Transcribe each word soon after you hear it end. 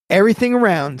Everything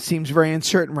around seems very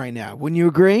uncertain right now. Wouldn't you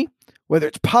agree? Whether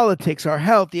it's politics, our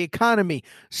health, the economy,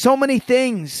 so many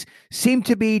things seem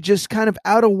to be just kind of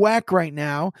out of whack right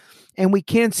now, and we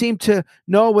can't seem to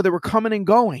know whether we're coming and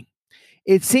going.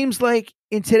 It seems like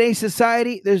in today's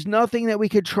society, there's nothing that we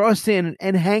could trust in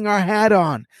and hang our hat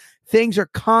on. Things are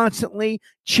constantly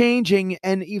changing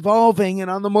and evolving and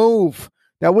on the move.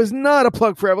 That was not a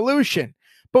plug for evolution.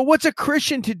 But what's a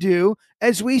Christian to do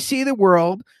as we see the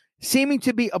world seeming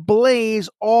to be ablaze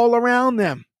all around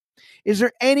them? Is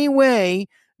there any way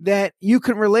that you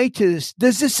can relate to this?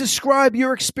 Does this describe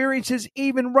your experiences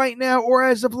even right now or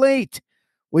as of late?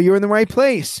 Well, you're in the right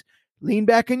place. Lean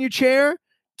back in your chair,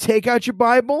 take out your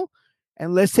Bible,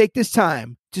 and let's take this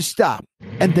time to stop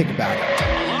and think about it.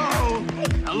 Hello?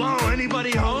 Hello?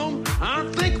 Anybody home? Huh?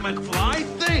 Think, McFly,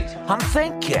 think.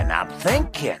 I'm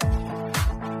thinking.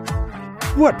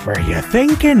 What were you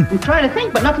thinking? I'm trying to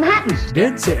think, but nothing happens.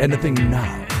 Don't say anything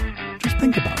now. Just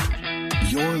think about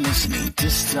it. You're listening to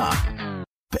Stop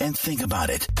and Think About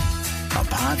It, a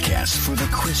podcast for the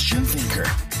Christian thinker.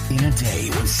 In a day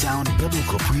when sound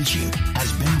biblical preaching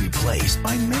has been replaced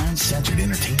by man-centered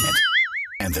entertainment,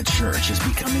 and the church has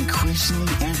become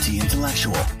increasingly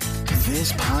anti-intellectual,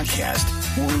 this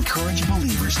podcast will encourage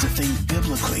believers to think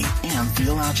biblically and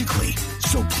theologically.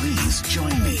 So please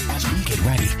join me as we get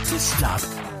ready to stop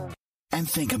and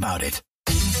think about it.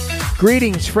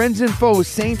 Greetings, friends and foes,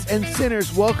 saints and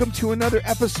sinners. Welcome to another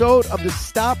episode of the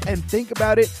Stop and Think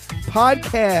About It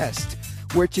podcast,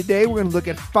 where today we're going to look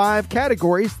at 5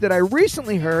 categories that I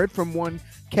recently heard from one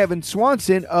Kevin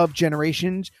Swanson of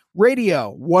Generations Radio.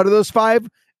 What are those 5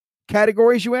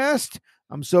 categories, you asked?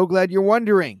 I'm so glad you're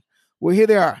wondering. Well, here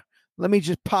they are. Let me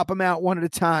just pop them out one at a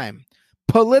time.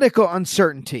 Political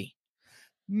uncertainty,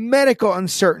 medical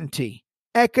uncertainty,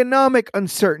 economic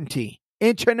uncertainty,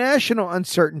 international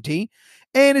uncertainty,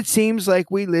 and it seems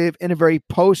like we live in a very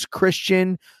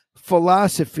post-Christian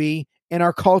philosophy in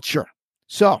our culture.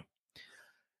 So,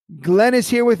 Glenn is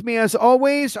here with me as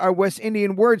always, our West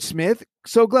Indian wordsmith.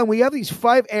 So, Glenn, we have these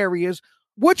 5 areas.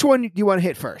 Which one do you want to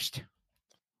hit first?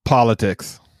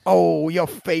 Politics. Oh, your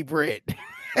favorite.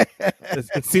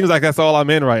 It seems like that's all I'm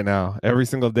in right now, every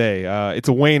single day. It's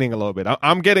waning a little bit.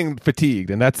 I'm getting fatigued,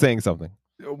 and that's saying something.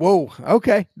 Whoa,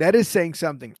 okay. That is saying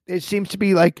something. It seems to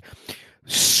be like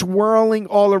swirling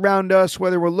all around us,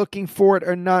 whether we're looking for it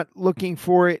or not looking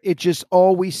for it. It just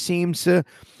always seems to,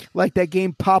 like that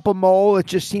game Pop-A-Mole, it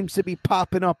just seems to be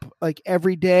popping up like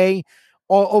every day,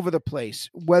 all over the place.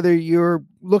 Whether you're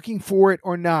looking for it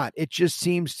or not, it just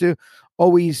seems to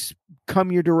always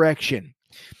come your direction.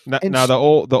 Now the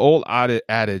old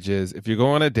adage is, if you go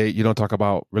on a date, you don't talk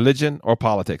about religion or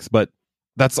politics, but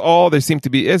that's all there seems to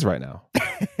be is right now.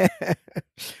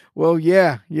 Well,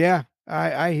 yeah.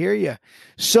 I hear you.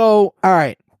 So, all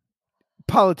right,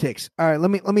 politics. All right,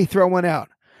 let me throw one out.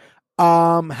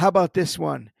 How about this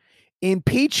one?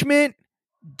 Impeachment,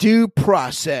 due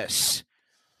process.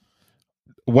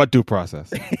 What due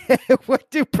process? What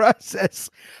due process?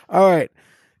 All right.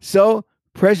 So,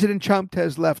 President Trump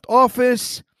has left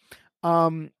office.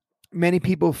 Many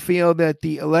people feel that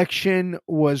the election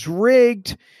was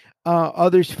rigged.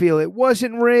 Others feel it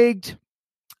wasn't rigged.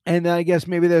 And then I guess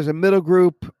maybe there's a middle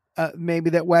group,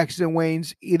 maybe that waxes and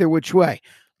wanes either which way.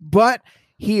 But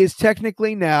he is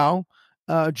technically now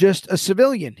just a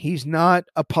civilian. He's not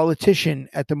a politician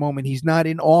at the moment. He's not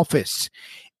in office.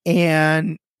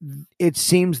 And it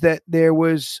seems that there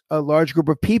was a large group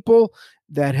of people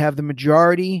that have the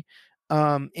majority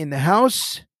in the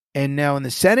House and now in the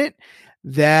Senate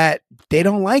that they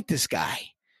don't like this guy.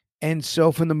 And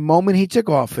so from the moment he took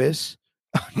office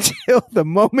until the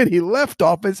moment he left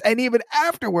office, and even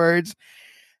afterwards,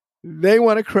 they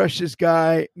want to crush this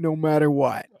guy no matter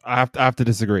what. I have to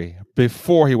disagree.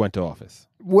 Before he went to office.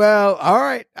 Well, all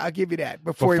right. I'll give you that.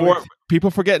 Before people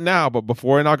forget now, but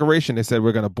before inauguration, they said,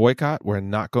 we're going to boycott. We're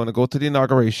not going to go to the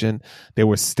inauguration. They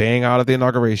were staying out of the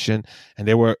inauguration, and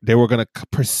they were going to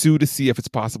pursue to see if it's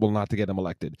possible not to get him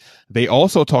elected. They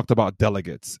also talked about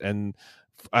delegates and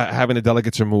having the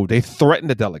delegates removed. They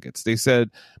threatened the delegates. They said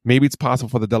maybe it's possible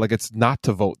for the delegates not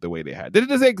to vote the way they had. They did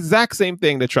the exact same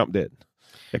thing that Trump did,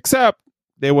 except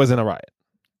there wasn't a riot.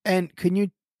 And can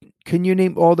you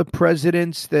name all the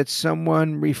presidents that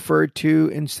someone referred to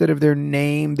instead of their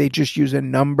name? They just use a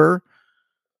number.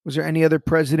 Was there any other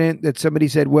president that somebody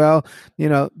said, well,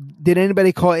 did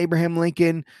anybody call Abraham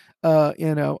Lincoln,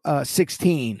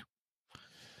 16?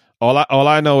 All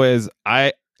I know is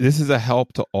this is a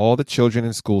help to all the children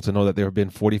in school to know that there have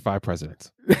been 45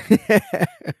 presidents.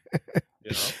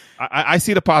 I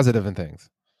see the positive in things.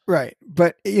 Right.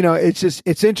 But,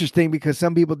 it's interesting because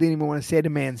some people didn't even want to say the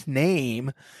man's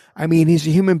name. I mean, he's a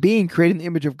human being created in the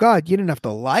image of God. You didn't have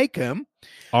to like him.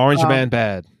 Orange man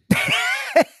bad.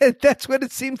 That's what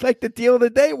it seems like the deal of the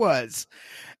day was.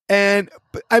 And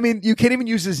I mean, you can't even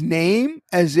use his name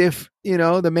as if,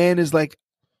 the man is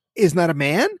not a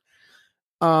man.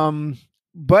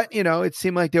 But, it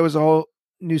seemed like there was a whole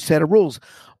new set of rules.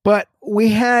 But we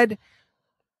had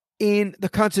in the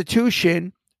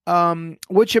Constitution,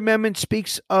 which amendment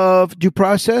speaks of due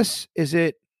process? Is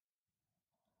it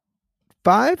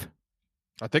 5?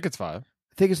 I think it's 5. I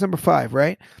think it's number 5,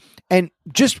 right? And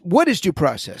just what is due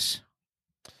process?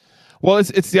 Well,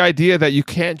 it's the idea that you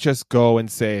can't just go and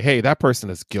say, hey, that person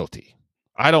is guilty.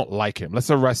 I don't like him. Let's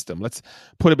arrest him. Let's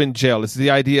put him in jail. It's the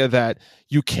idea that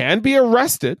you can be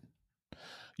arrested.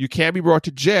 You can be brought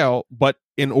to jail, but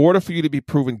in order for you to be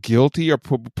proven guilty or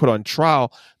put on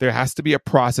trial, there has to be a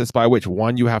process by which,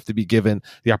 one, you have to be given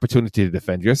the opportunity to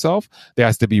defend yourself. There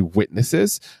has to be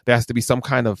witnesses. There has to be some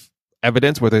kind of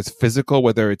evidence, whether it's physical,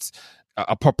 whether it's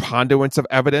a preponderance of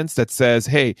evidence that says,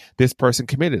 hey, this person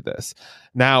committed this.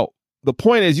 Now, the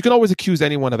point is, you can always accuse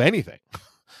anyone of anything,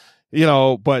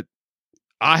 but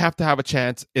I have to have a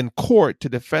chance in court to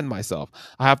defend myself.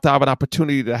 I have to have an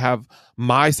opportunity to have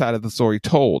my side of the story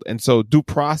told. And so due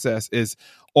process is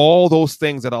all those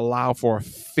things that allow for a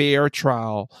fair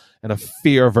trial and a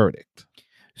fair verdict.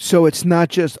 So it's not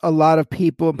just a lot of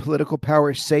people in political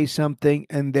power say something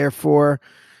and therefore,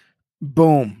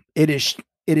 boom, it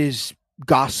is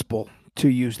gospel, to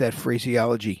use that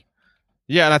phraseology.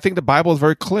 Yeah, and I think the Bible is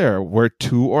very clear where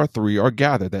 2 or 3 are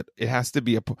gathered, that it has to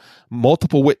be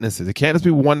multiple witnesses. It can't just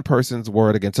be one person's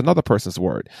word against another person's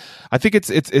word. I think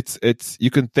it's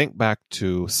you can think back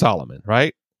to Solomon,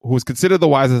 right? Who was considered the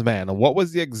wisest man. And what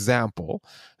was the example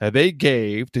that they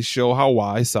gave to show how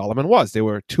wise Solomon was? There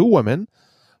were 2 women,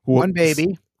 one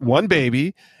baby,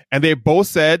 and they both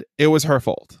said it was her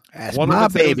fault. That's my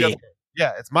baby.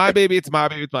 Yeah, it's my baby. It's my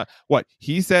baby. It's my what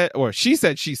he said, or she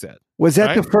said. She said. Was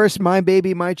that right? The first "My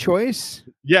Baby, My Choice"?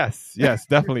 Yes,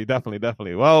 definitely.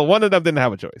 Well, one of them didn't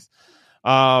have a choice,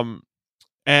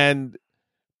 and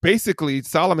basically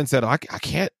Solomon said, "I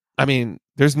can't. I mean,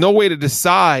 there's no way to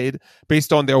decide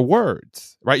based on their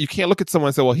words, right? You can't look at someone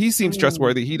and say, well, he seems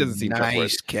trustworthy. He doesn't seem trustworthy."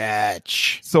 Nice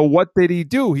catch. So what did he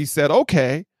do? He said,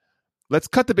 "Okay, let's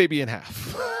cut the baby in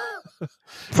half."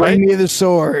 Bring me the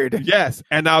sword. Yes.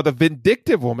 And now the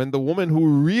vindictive woman, the woman who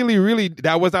really,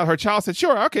 that was not her child, said,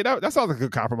 sure, okay, that sounds like a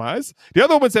good compromise. The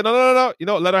other woman said, no,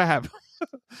 let her have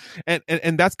it.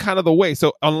 and that's kind of the way.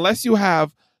 So unless you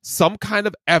have some kind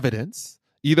of evidence,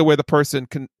 either where the person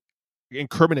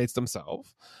incriminates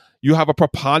themselves, you have a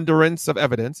preponderance of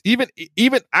evidence, even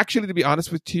actually, to be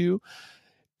honest with you,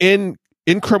 in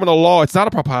criminal law, it's not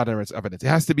a preponderance of evidence. It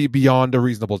has to be beyond a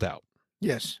reasonable doubt.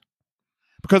 Yes.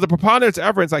 Because the preponderance of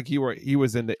evidence, like he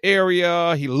was in the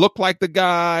area, he looked like the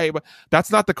guy, but that's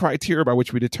not the criteria by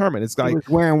which we determine. It's like he was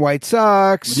wearing white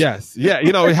socks. Yes, yeah,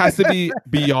 it has to be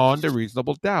beyond a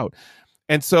reasonable doubt.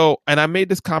 And so, and I made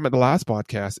this comment in the last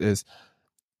podcast, is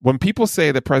when people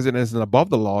say the president isn't above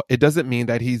the law, it doesn't mean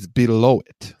that he's below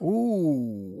it.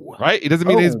 Ooh, right? It doesn't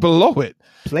mean he's below it.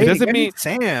 It doesn't mean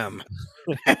Sam.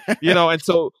 And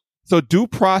so due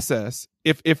process.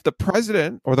 If the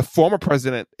president or the former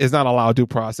president is not allowed due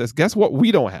process, guess what?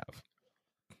 We don't have.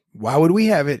 Why would we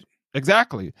have it?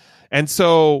 Exactly. And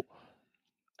so,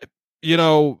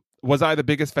 was I the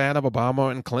biggest fan of Obama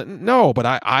and Clinton? No, but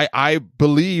I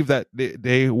believe that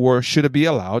they should be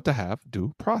allowed to have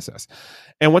due process.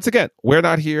 And once again, we're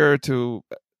not here to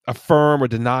affirm or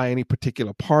deny any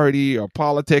particular party or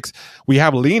politics. We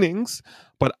have leanings,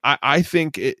 but I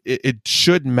think it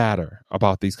should matter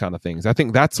about these kind of things. I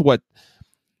think that's what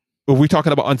we're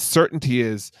talking about. Uncertainty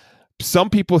is, some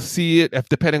people see it, if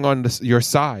depending on your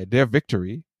side, their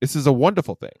victory. This is a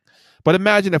wonderful thing. But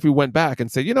imagine if we went back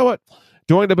and said, you know what,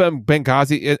 during the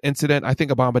Benghazi incident, I think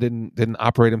Obama didn't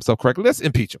operate himself correctly. Let's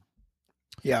impeach him.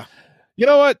 Yeah. You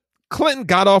know what? Clinton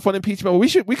got off on impeachment.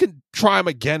 We could try him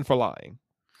again for lying.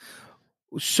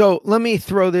 So let me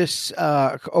throw this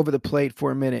over the plate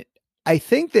for a minute. I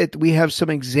think that we have some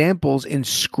examples in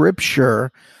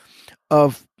Scripture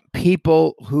of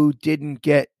people who didn't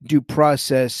get due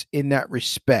process in that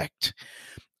respect.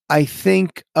 I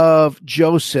think of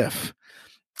Joseph.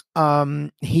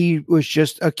 He was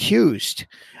just accused.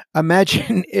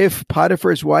 Imagine if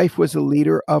Potiphar's wife was a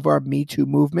leader of our Me Too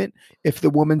movement. If the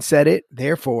woman said it,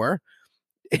 therefore,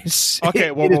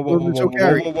 okay.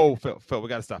 Whoa, Phil, we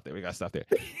got to stop there.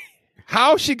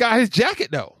 How she got his jacket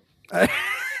though?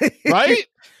 Right?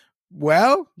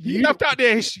 Well, he left out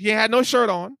there. He had no shirt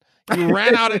on. He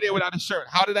ran out of there without a shirt.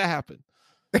 How did that happen?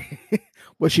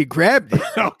 Well, she grabbed it.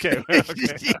 Okay.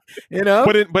 You know,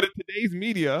 But in today's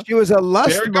media, she was a there we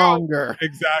go. lustmonger.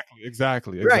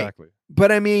 Exactly. Right.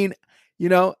 But I mean, you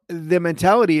know, the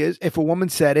mentality is if a woman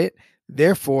said it,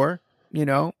 therefore, you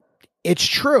know, it's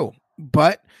true.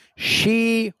 But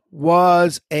she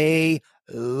was a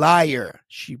liar.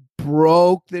 She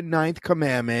broke the 9th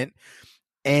commandment,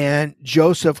 and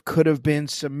Joseph could have been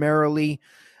summarily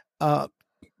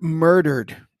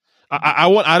murdered. I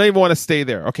don't even want to stay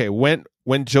there. Okay, when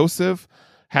Joseph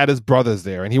had his brothers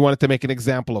there and he wanted to make an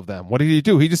example of them, what did he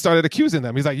do? He just started accusing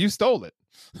them. He's like, "You stole it."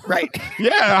 Right.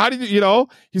 Yeah. How did you? You know?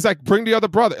 He's like, "Bring the other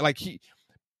brother." Like he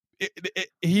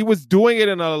was doing it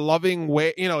in a loving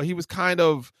way. You know, he was kind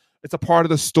of. It's a part of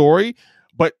the story,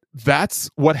 but that's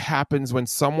what happens when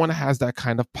someone has that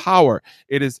kind of power.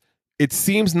 It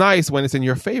seems nice when it's in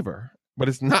your favor, but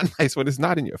it's not nice when it's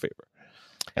not in your favor.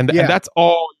 And that's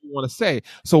all you want to say.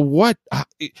 So what,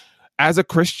 as a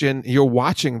Christian, you're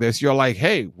watching this, you're like,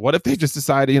 hey, what if they just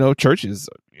decided, you know, churches,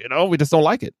 you know, we just don't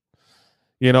like it.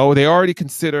 You know, they already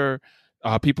consider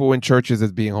people in churches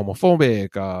as being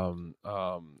homophobic,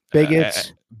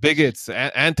 bigots,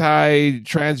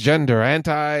 anti-transgender,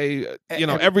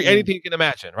 anything you can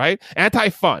imagine, right?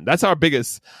 Anti-fun. That's our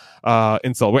biggest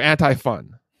insult. We're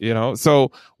anti-fun, you know?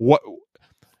 So what...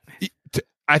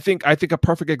 I think a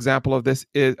perfect example of this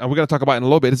is, and we're going to talk about it in a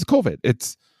little bit, is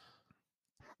COVID.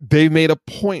 They made a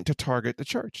point to target the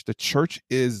church. The church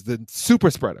is the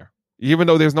super spreader, even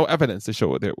though there's no evidence to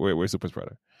show that we're super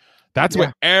spreader. That's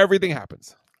where everything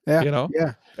happens. Yeah. You know?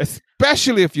 Yeah.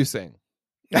 Especially if you sing.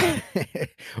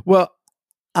 Well,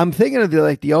 I'm thinking of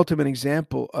the ultimate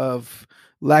example of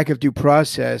lack of due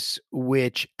process,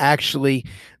 which actually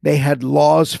they had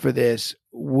laws for this,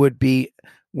 would be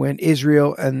when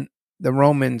Israel and the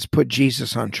Romans put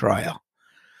Jesus on trial,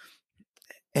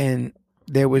 and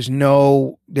there was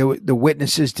the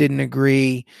witnesses didn't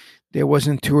agree. There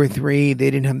wasn't 2 or 3. They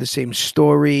didn't have the same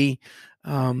story.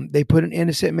 They put an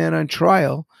innocent man on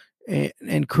trial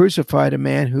and crucified a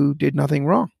man who did nothing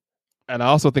wrong. And I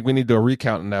also think we need to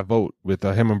recount in that vote with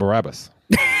him and Barabbas.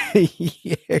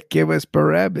 Yeah, give us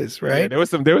Barabbas, right? Yeah, there was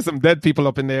some dead people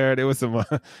up in there. There was some,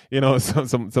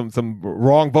 some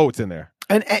wrong votes in there.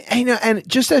 And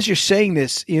just as you're saying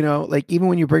this, you know, like even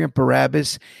when you bring up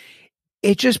Barabbas,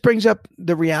 it just brings up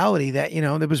the reality that, you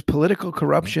know, there was political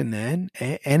corruption then,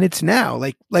 and it's now.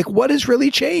 Like what has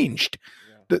really changed?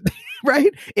 Yeah.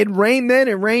 Right? It rained then,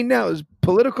 it rained now. There's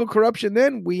political corruption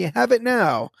then, we have it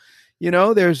now. You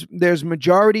know, there's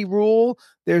majority rule.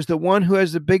 There's the one who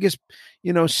has the biggest,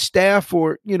 you know, staff,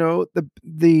 or, you know,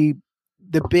 the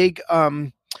big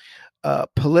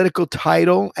political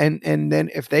title, and then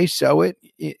if they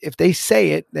say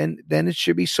it, then it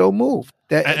should be so moved.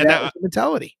 That was the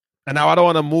mentality. And now I don't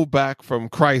want to move back from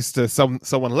Christ to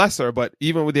someone lesser, but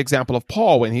even with the example of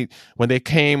Paul, when they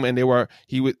came and they were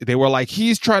like,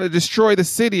 he's trying to destroy the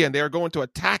city, and they were going to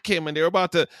attack him, and they were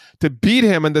about to beat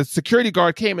him, and the security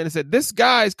guard came in and said, "This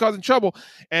guy is causing trouble,"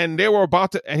 and they were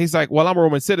about to, and he's like, "Well, I'm a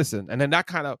Roman citizen," and then that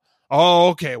kind of, oh,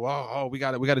 okay, well, we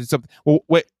got to do something. Well,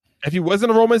 wait, if he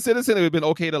wasn't a Roman citizen, it would have been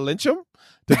okay to lynch him,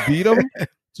 to beat him,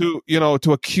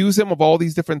 to accuse him of all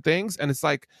these different things, and it's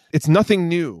like, it's nothing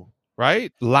new.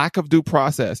 Right? Lack of due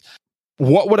process.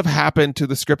 What would have happened to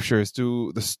the scriptures,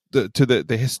 to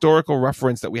the historical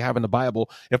reference that we have in the Bible,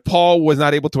 if Paul was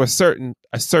not able to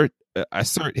assert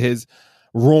his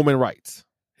Roman rights,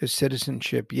 his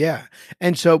citizenship? Yeah.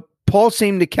 And so Paul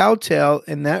seemed to kowtow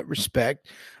in that respect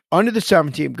under the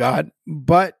sovereignty of God,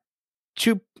 but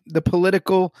to the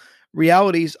political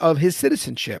realities of his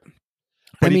citizenship.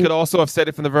 But he could also have said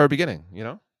it from the very beginning, you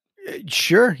know?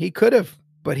 Sure, he could have.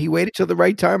 But he waited till the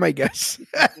right time, I guess.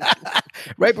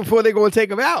 Right before they go and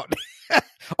take him out.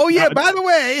 Oh, yeah, by the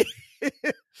way.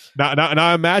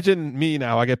 Now imagine me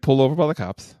now. I get pulled over by the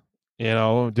cops. You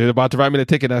know, they're about to write me the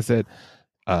ticket. And I said,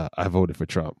 I voted for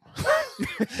Trump.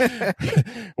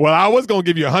 Well, I was going to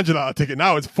give you $100 ticket.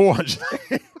 Now it's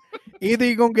 $400. Either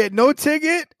you're going to get no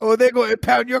ticket or they're going to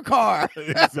impound your car.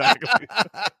 Exactly.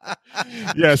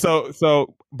 Yeah.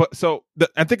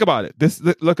 And think about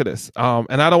it. Look at this. And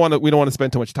we don't want to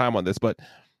spend too much time on this, but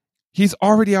he's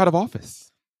already out of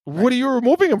office. Right. What are you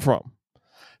removing him from?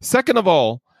 Second of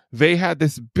all, they had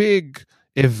this big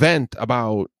event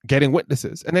about getting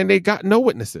witnesses, and then they got no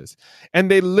witnesses.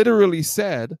 And they literally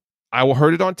said, I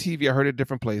heard it on TV. I heard it at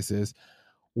different places.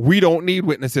 We don't need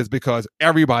witnesses because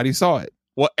everybody saw it.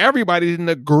 Well, everybody didn't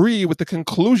agree with the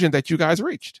conclusion that you guys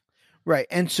reached. Right.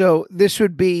 And so this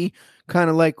would be kind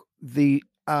of like the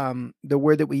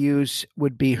word that we use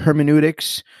would be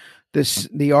hermeneutics,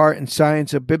 the art and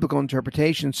science of biblical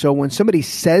interpretation. So when somebody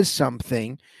says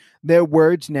something, their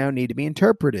words now need to be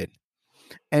interpreted.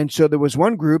 And so there was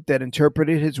one group that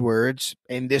interpreted his words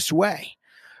in this way.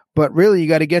 But really, you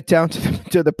got to get down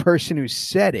to the person who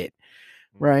said it,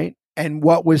 right? And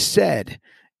what was said.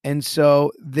 And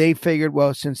so they figured,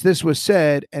 well, since this was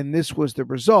said and this was the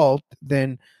result,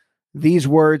 then these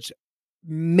words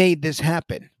made this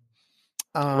happen.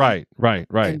 Right.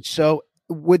 And so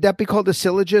would that be called a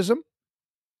syllogism?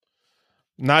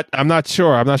 I'm not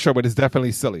sure, but it's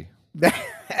definitely silly.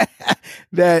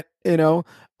 That,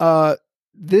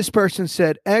 this person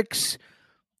said X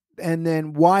and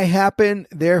then Y happened.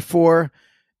 Therefore,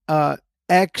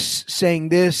 X saying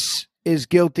this is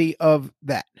guilty of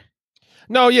that.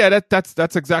 No, yeah,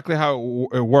 that's exactly how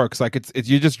it works. Like it's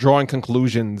you're just drawing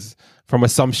conclusions from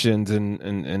assumptions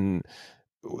and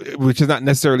which is not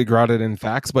necessarily grounded in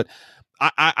facts. But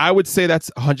I would say that's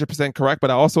 100% correct.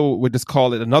 But I also would just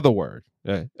call it another word,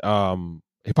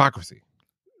 hypocrisy.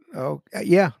 Oh,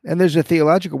 yeah. And there's a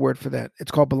theological word for that.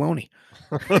 It's called baloney.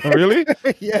 Really?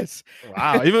 Yes.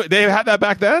 Wow. Even they had that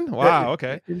back then? Wow.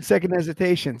 Okay. In Second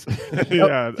Hesitations.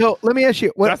 Yeah. So let me ask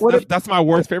you, that's my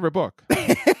worst favorite book.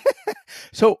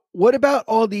 So what about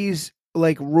all these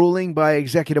like ruling by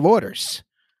executive orders?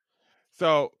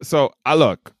 So I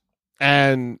look,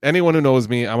 and anyone who knows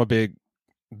me, I'm a big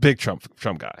Trump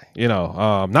guy.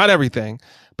 Not everything,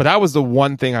 but that was the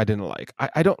one thing I didn't like.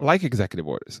 I don't like executive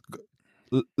orders.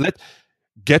 Let's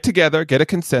get together, get a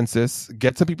consensus,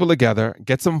 get some people together,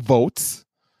 get some votes,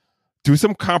 do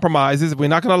some compromises if we're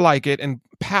not going to like it, and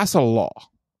pass a law.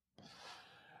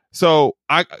 So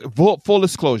full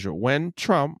disclosure, when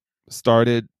Trump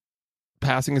started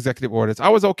passing executive orders, I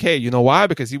was okay. You know why?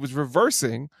 Because he was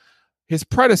reversing his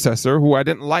predecessor, who I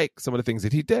didn't like some of the things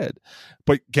that he did.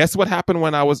 But guess what happened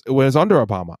when I was under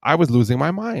Obama? I was losing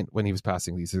my mind when he was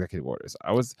passing these executive orders.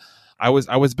 I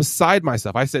was beside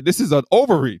myself. I said, this is an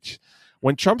overreach.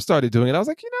 When Trump started doing it, I was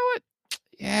like, you know what?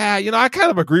 Yeah, I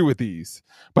kind of agree with these.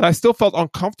 But I still felt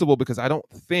uncomfortable because I don't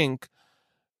think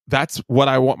that's what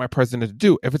I want my president to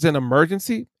do. If it's an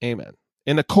emergency, amen.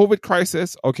 In a COVID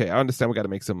crisis, okay, I understand we got to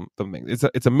make some things.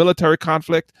 It's a military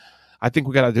conflict. I think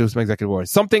we got to do some executive orders.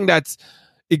 Something that's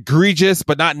egregious,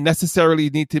 but not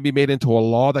necessarily need to be made into a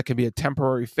law that can be a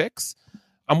temporary fix.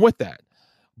 I'm with that.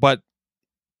 But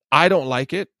I don't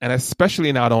like it. And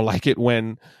especially now I don't like it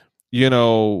when,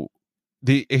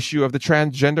 the issue of the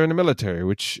transgender in the military,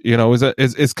 which,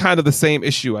 is kind of the same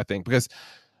issue, I think, because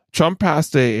Trump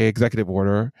passed a executive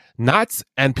order,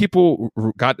 and people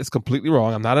got this completely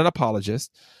wrong. I'm not an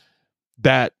apologist.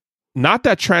 Not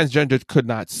that transgender could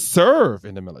not serve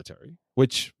in the military,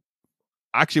 which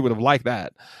I actually would have liked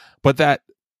that, but that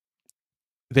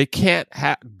they can't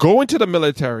go into the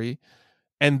military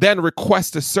and then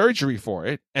request a surgery for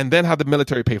it and then have the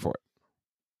military pay for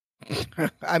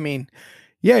it. I mean,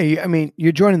 yeah,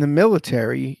 you're joining the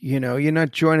military, you're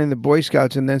not joining the Boy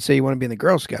Scouts and then say you want to be in the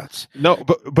Girl Scouts. No,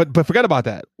 but forget about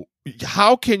that.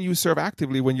 How can you serve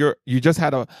actively when you just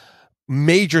had a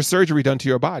major surgery done to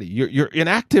your body? You're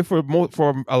inactive for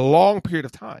a long period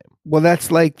of time. Well,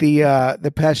 that's like the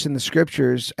passage in the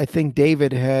scriptures. I think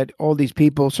David had all these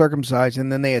people circumcised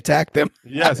and then they attacked them.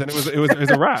 Yes, and it was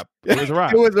a wrap. It was a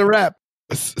wrap. It was a wrap.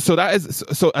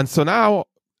 So now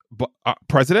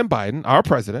President Biden, our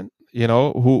president,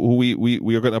 who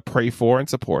we are going to pray for and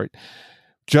support,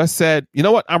 just said, you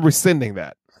know what? I'm rescinding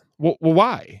that. Well,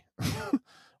 why?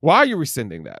 Why are you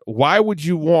rescinding that? Why would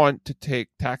you want to take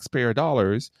taxpayer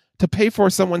dollars to pay for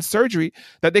someone's surgery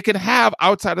that they can have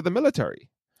outside of the military?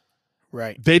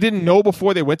 Right. They didn't know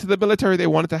before they went to the military they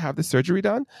wanted to have the surgery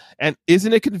done. And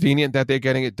isn't it convenient that they're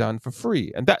getting it done for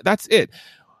free? And that's it.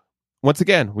 Once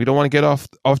again, we don't want to get off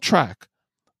track.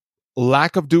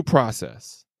 Lack of due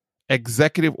process.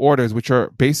 Executive orders, which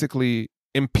are basically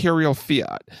imperial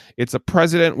fiat. It's a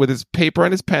president with his paper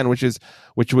and his pen,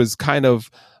 which was kind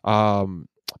of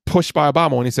pushed by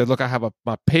Obama when he said, look, I have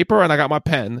my paper and I got my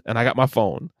pen and I got my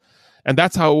phone. And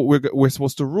that's how we're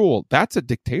supposed to rule. That's a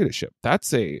dictatorship.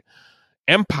 That's a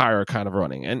empire kind of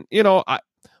running. And,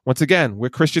 once again, we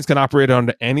Christians can operate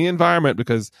under any environment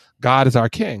because God is our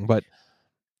king. But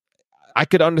I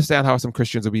could understand how some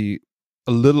Christians would be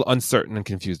a little uncertain and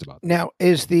confused about that. Now,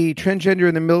 is the transgender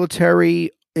in the military,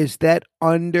 is that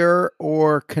under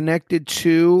or connected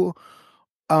to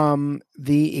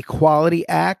the Equality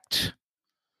Act?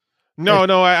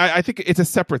 No, I think it's a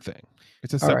separate thing.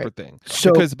 It's a separate thing.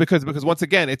 So, because once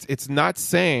again, it's not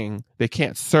saying they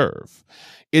can't serve.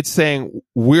 It's saying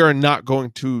we are not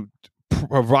going to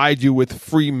provide you with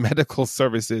free medical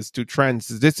services to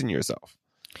transition yourself.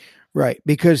 Right,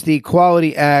 because the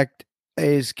Equality Act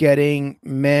is getting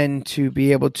men to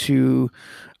be able to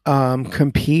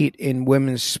compete in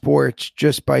women's sports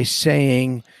just by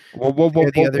saying Whoa,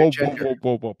 they're the other gender.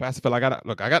 Pastor Phil,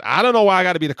 I don't know why I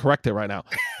gotta be the corrector right now.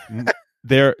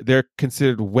 They're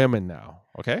considered women now.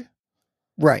 Okay.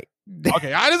 Right.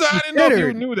 Okay. I didn't know if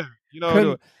you knew that. You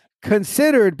know,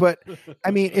 considered, but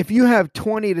I mean, if you have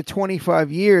 20 to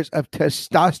 25 years of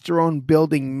testosterone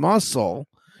building muscle,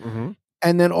 Mhm.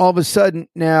 and then all of a sudden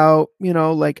now, you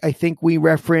know, like I think we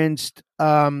referenced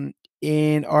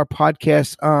in our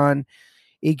podcast on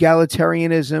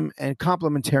egalitarianism and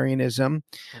complementarianism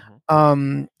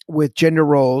with gender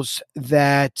roles,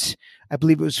 that I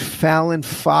believe it was Fallon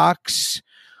Fox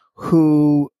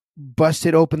who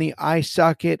busted open the eye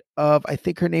socket of, I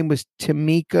think her name was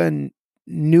Tamika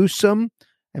Newsome.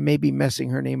 I may be messing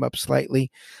her name up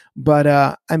slightly, but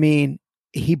I mean,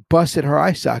 he busted her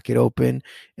eye socket open,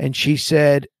 and she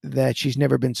said that she's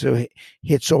never been so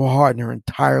hit so hard in her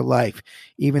entire life,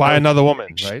 even by another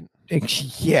woman, right?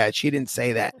 Yeah, she didn't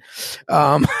say that.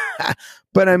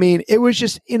 But I mean, it was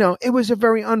just, you know, it was a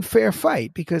very unfair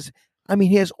fight because, I mean,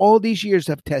 he has all these years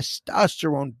of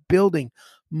testosterone building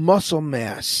muscle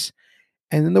mass,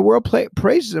 and then the world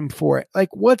praises him for it.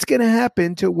 Like, what's going to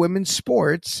happen to women's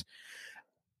sports?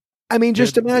 I mean,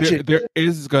 just imagine. There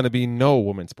is going to be no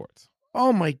women's sports.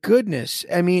 Oh my goodness.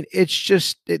 I mean, it's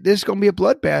just, this is going to be a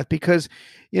bloodbath because,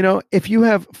 you know, if you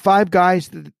have 5 guys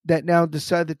that now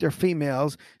decide that they're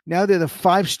females, now they're the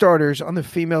 5 starters on the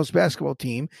females basketball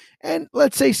team. And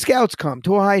let's say scouts come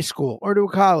to a high school or to a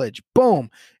college,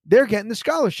 boom, they're getting the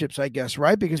scholarships, I guess,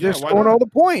 right? Because they're scoring all the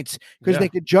points because they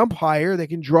can jump higher, they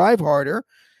can drive harder.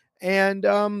 And,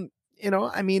 you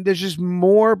know, I mean, there's just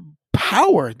more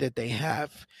power that they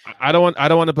have. I don't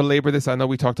want to belabor this. I know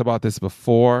we talked about this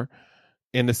before,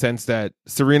 in the sense that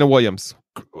Serena Williams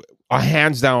are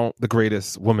hands down the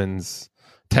greatest women's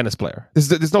tennis player.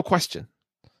 There's no question.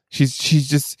 She's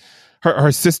just,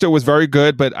 her sister was very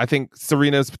good, but I think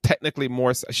Serena's technically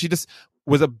more. She just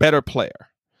was a better player.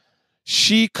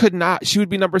 She would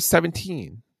be number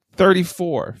 17,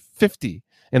 34, 50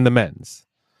 in the men's.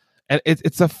 And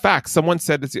it's a fact. Someone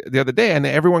said this the other day, and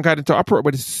everyone got into uproar,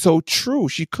 but it's so true.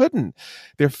 She couldn't.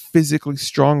 They're physically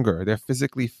stronger. They're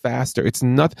physically faster. It's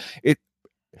not.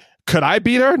 Could I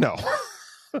beat her? No.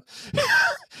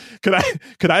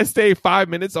 Could I stay 5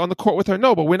 minutes on the court with her?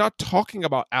 No. But we're not talking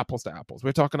about apples to apples.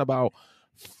 We're talking about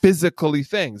physically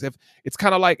things. If it's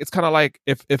kind of like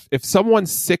if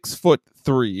someone's 6'3"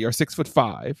 or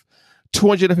 6'5",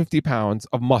 250 pounds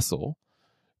of muscle,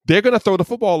 they're going to throw the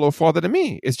football a little farther than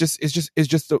me. It's just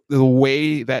the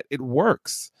way that it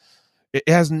works. It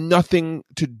has nothing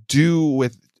to do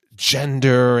with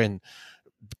gender and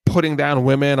putting down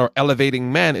women or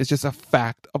elevating men. It's just a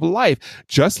fact of life.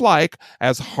 Just like,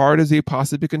 as hard as he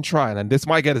possibly can try, and this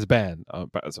might get us banned,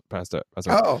 Pastor.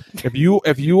 Oh, if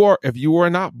you are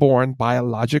not born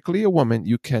biologically a woman,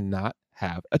 you cannot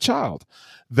have a child.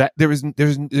 That there's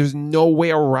no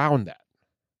way around that.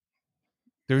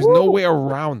 There's no way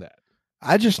around that.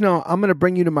 I just know I'm going to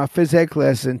bring you to my phys ed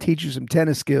class and teach you some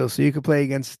tennis skills so you can play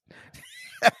against.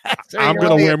 I'm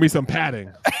going to wear me some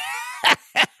padding.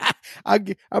 I'm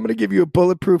going to give you a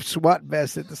bulletproof SWAT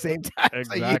vest at the same time.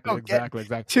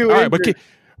 Exactly. All right,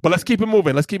 but let's keep it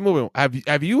moving. Let's keep moving.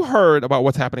 Have you heard about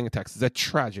what's happening in Texas? It's a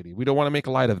tragedy. We don't want to make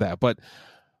light of that, but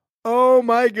oh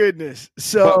my goodness.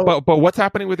 So, but what's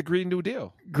happening with the Green New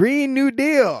Deal? Green New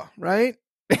Deal, right?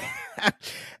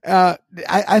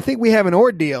 I think we have an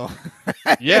ordeal.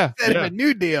 Yeah, instead of a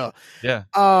new deal. Yeah.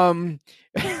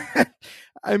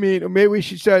 I mean, maybe we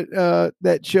should start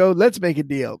that show. Let's make a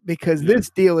deal, because this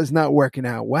deal is not working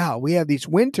out. Wow, we have these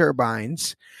wind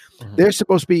turbines. Mm-hmm. They're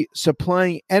supposed to be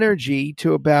supplying energy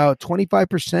to about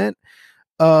 25%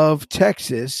 of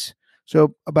Texas.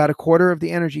 So about a quarter of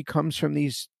the energy comes from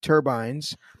these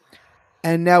turbines.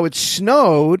 And now it's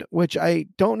snowed, which I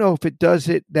don't know if it does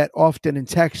it that often in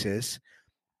Texas,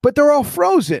 but they're all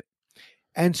frozen.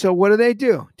 And so what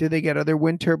do? Do they get other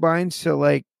wind turbines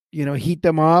to heat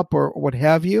them up or what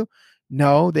have you?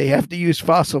 No, they have to use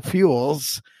fossil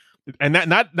fuels. And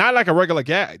not like a regular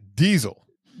gas, diesel.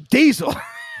 Diesel.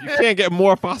 You can't get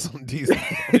more fossil than diesel.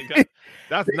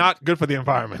 That's not good for the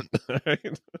environment.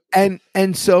 Right?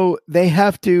 And so they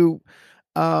have to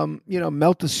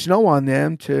melt the snow on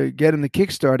them to get them to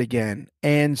kickstart again.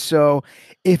 And so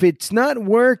if it's not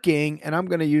working, and I'm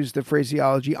going to use the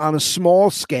phraseology on a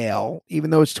small scale, even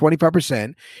though it's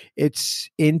 25%, it's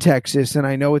in Texas, and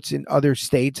I know it's in other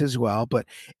states as well. But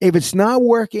if it's not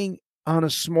working on a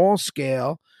small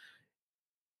scale,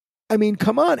 I mean,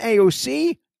 come on,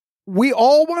 AOC, we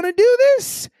all want to do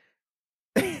this.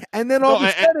 And then all of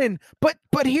a sudden,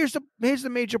 but here's the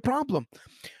major problem.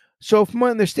 So from what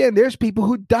I understand, there's people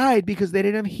who died because they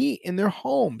didn't have heat in their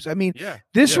homes. I mean, Yeah.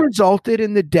 this yeah. resulted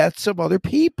in the deaths of other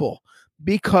people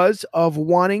because of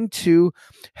wanting to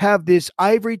have this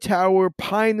ivory tower,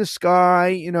 pie in the sky,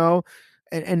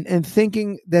 and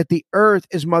thinking that the earth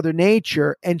is Mother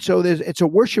Nature. And so it's a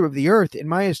worship of the earth, in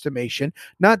my estimation.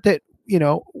 Not that,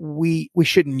 we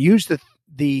shouldn't use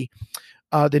the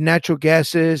natural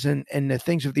gases and the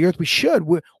things of the earth. We should.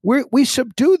 We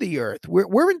subdue the earth.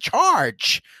 We're in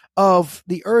charge of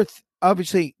the earth.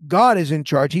 Obviously, God is in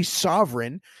charge. He's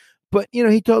sovereign. But,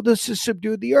 he told us to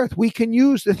subdue the earth. We can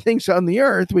use the things on the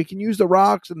earth. We can use the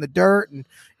rocks and the dirt and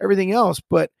everything else.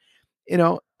 But,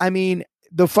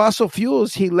 the fossil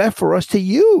fuels he left for us to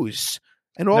use.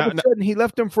 And all of a sudden, he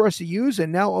left them for us to use.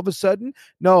 And now all of a sudden,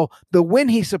 no, the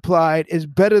wind he supplied is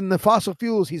better than the fossil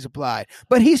fuels he supplied.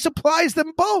 But he supplies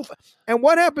them both. And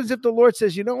what happens if the Lord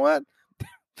says, you know what?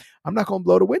 I'm not going to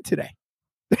blow the wind today.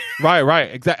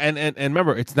 Right. Exactly. And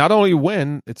remember, it's not only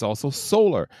wind, it's also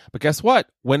solar. But guess what?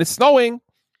 When it's snowing,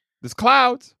 there's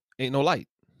clouds, ain't no light.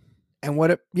 And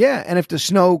and if the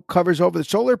snow covers over the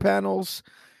solar panels,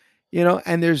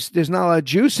 and there's not a lot of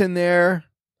juice in there,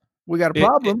 we got a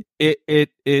problem.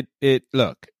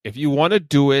 Look, if you want to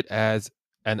do it as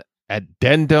an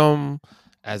addendum,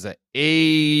 as an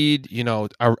aid,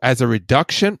 as a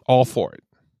reduction, all for it.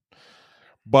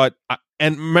 But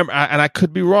and remember, and I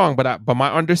could be wrong, but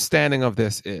my understanding of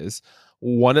this is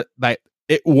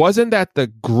it wasn't that the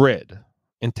grid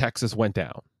in Texas went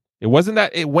down. It wasn't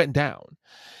that it went down.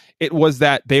 It was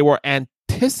that they were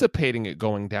anticipating it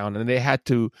going down, and they had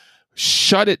to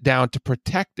shut it down to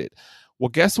protect it. Well,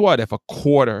 guess what? If a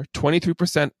quarter,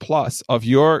 23% plus of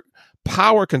your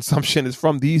power consumption is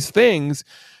from these things,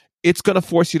 it's going to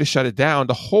force you to shut it down,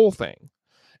 the whole thing.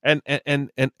 And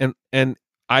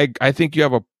I think you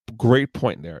have a great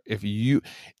point there. If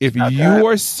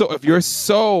you're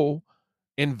so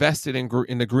invested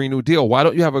in the Green New Deal, why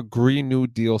don't you have a Green New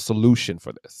Deal solution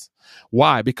for this?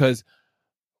 Why? Because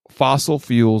fossil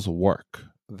fuels work.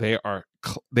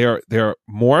 They're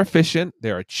more efficient. They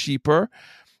are cheaper.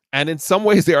 And in some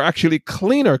ways, they are actually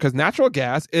cleaner because natural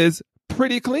gas is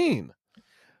pretty clean.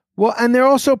 Well, and they're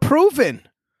also proven.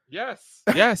 Yes.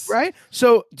 Right?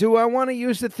 So do I want to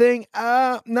use the thing?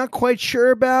 Not quite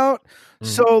sure about. Mm-hmm.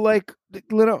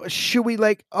 So should we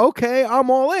okay, I'm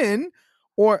all in.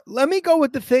 Or let me go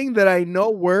with the thing that I know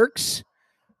works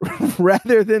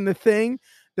rather than the thing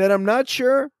that I'm not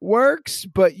sure works,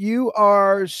 but you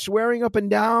are swearing up and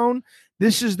down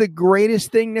this is the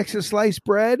greatest thing next to sliced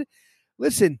bread.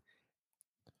 Listen,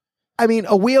 I mean,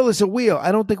 a wheel is a wheel.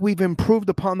 I don't think we've improved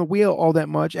upon the wheel all that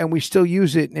much, and we still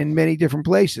use it in many different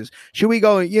places. Should we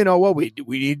go, we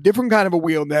need a different kind of a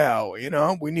wheel now,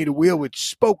 we need a wheel with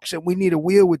spokes, and we need a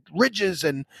wheel with ridges,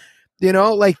 and,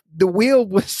 the wheel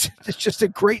was just a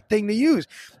great thing to use.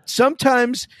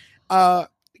 Sometimes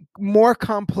more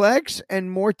complex and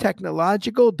more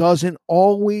technological doesn't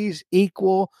always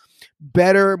equal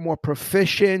better, more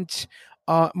proficient,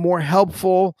 more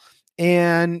helpful,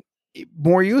 and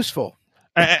more useful.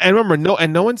 And remember,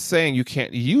 no one's saying you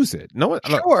can't use it. No one,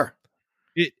 sure.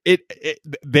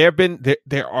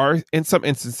 There are in some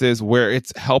instances where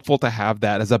it's helpful to have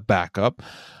that as a backup,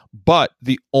 but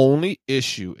the only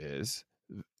issue is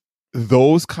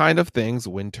those kind of things,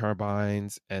 wind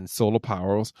turbines and solar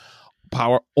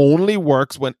power only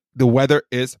works when the weather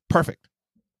is perfect.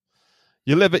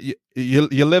 You live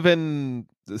in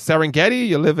Serengeti,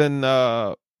 you live in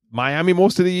Miami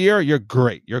most of the year, you're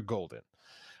great, you're golden.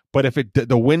 But if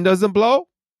the wind doesn't blow,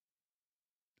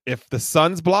 if the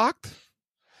sun's blocked,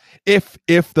 if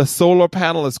the solar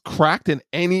panel is cracked in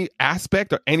any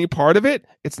aspect or any part of it,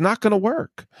 it's not going to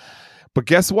work. But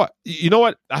guess what? You know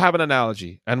what? I have an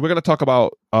analogy, and we're going to talk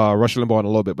about Rush Limbaugh in a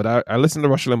little bit. But I listened to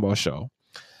Rush Limbaugh's show,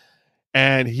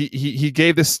 and he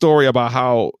gave this story about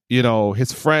how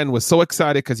his friend was so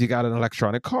excited because he got an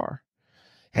electronic car,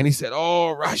 and he said,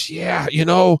 "Oh, Rush, yeah,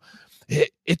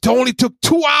 it only took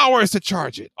 2 hours to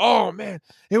charge it. Oh man,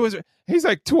 it was." He's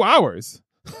like, 2 hours.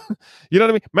 You know what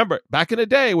I mean? Remember, back in the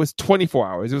day, it was 24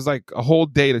 hours. It was like a whole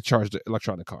day to charge the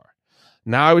electronic car.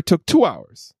 Now it took 2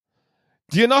 hours.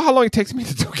 Do you know how long it takes me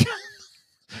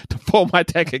to fill my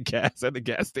tank of gas at the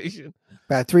gas station?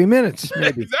 About 3 minutes,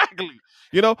 maybe. Exactly.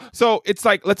 So it's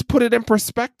like, let's put it in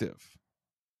perspective.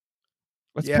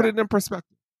 Put it in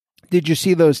perspective. Did you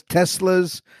see those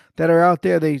Teslas that are out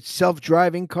there? The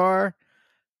self-driving car?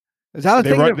 Are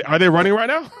they running right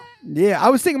now? Yeah, I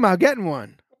was thinking about getting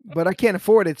one, but I can't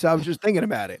afford it, so I was just thinking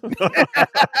about it.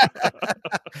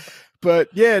 But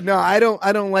yeah, no, I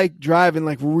don't like driving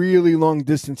like really long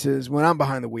distances when I'm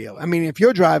behind the wheel. I mean, if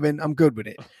you're driving, I'm good with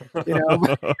it.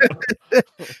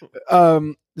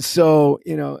 So,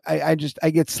 I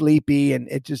get sleepy and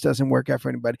it just doesn't work out for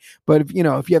anybody. But if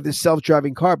you have this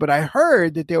self-driving car, but I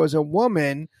heard that there was a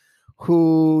woman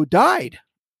who died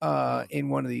in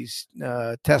one of these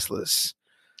Teslas.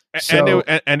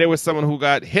 And there was someone who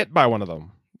got hit by one of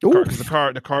them.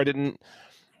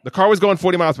 The car was going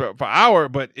 40 miles per hour,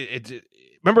 but it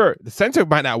remember, the sensor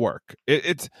might not work.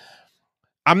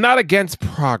 I'm not against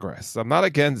progress. I'm not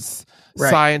against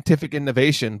scientific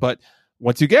innovation, but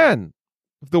once again,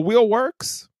 if the wheel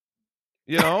works,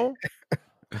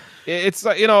 it's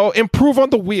like, improve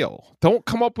on the wheel. Don't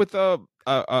come up with a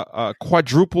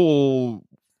quadruple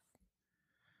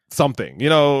something,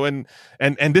 and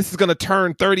this is going to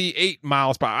turn 38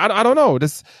 miles per hour. I don't know.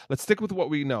 Let's stick with what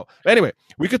we know. Anyway,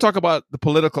 we could talk about the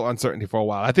political uncertainty for a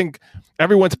while. I think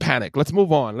everyone's panicked. Let's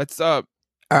move on. All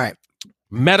right.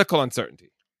 Medical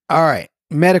uncertainty. All right.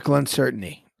 Medical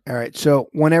uncertainty. All right. So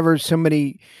whenever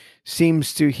somebody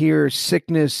seems to hear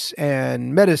sickness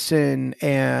and medicine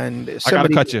and somebody, I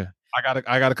gotta cut you. I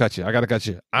gotta cut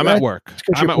you. I'm at work.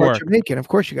 I'm at work. Jamaican. Of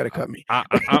course, you got to cut me.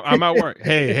 I'm at work.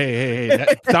 Hey.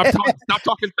 Stop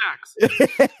talking facts.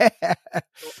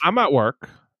 I'm at work,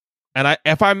 and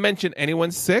if I mention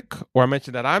anyone's sick, or I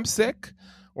mention that I'm sick,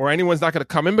 or anyone's not going to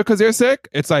come in because they're sick,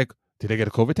 it's like, did they get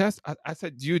a COVID test? I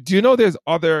said, do you know there's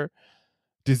other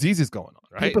diseases going on,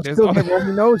 right? People still get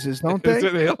runny noses, don't they?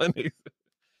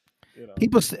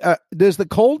 People, does the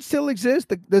cold still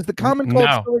exist? Does the common cold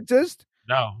still exist?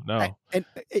 No. And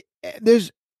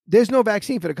there's no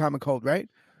vaccine for the common cold, right?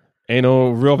 Ain't no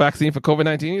real vaccine for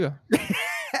COVID-19 either.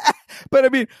 But I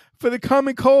mean, for the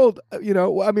common cold,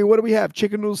 what do we have?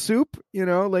 Chicken noodle soup,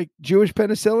 like Jewish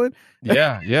penicillin.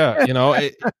 Yeah.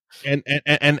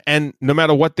 And no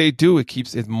matter what they do, it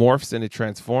morphs and it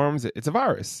transforms. It's a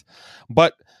virus.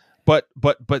 But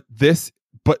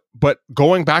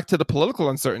going back to the political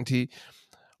uncertainty,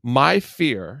 my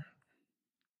fear.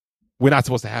 We're not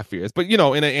supposed to have fears, but in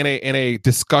a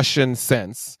discussion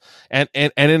sense, and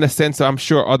in a sense that I'm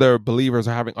sure other believers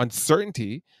are having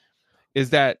uncertainty,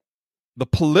 is that the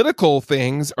political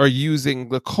things are using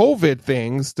the COVID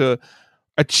things to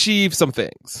achieve some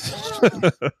things.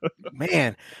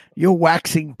 Man, you're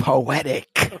waxing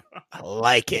poetic. I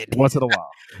like it. Once in a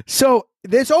while. So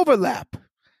there's overlap.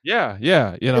 Yeah.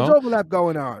 There's overlap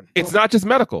going on. It's not just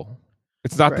medical.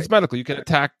 It's not just medical. You can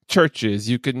attack churches.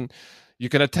 You can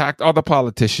attack other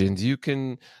politicians. You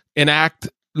can enact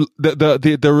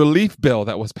the relief bill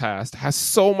that was passed has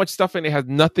so much stuff in it, has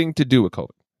nothing to do with COVID.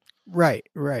 Right.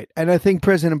 And I think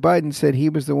President Biden said he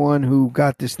was the one who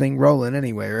got this thing rolling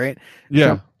anyway, right?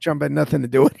 Yeah. Trump had nothing to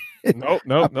do with it.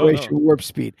 No. Operation Warp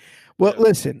Speed. Well,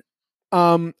 listen,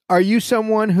 are you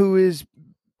someone who is,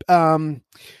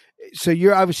 so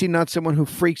you're obviously not someone who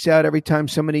freaks out every time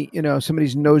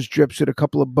somebody's nose drips with a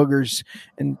couple of boogers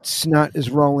and snot is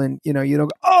rolling. You don't go,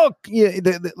 oh yeah,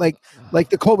 like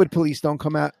the COVID police doesn't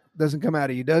come out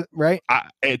of you, right?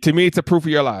 To me, it's a proof of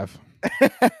you're alive.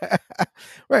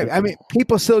 Right. I mean,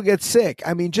 people still get sick.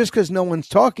 I mean, just because no one's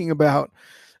talking about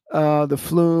the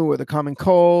flu or the common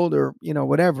cold or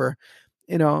whatever,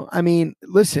 I mean,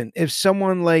 listen, if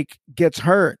someone like gets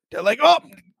hurt, they're like, oh,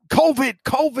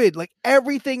 COVID, like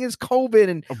everything is COVID.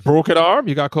 And a broken arm,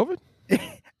 you got COVID?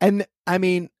 And I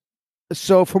mean,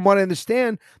 so from what I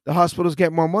understand, the hospitals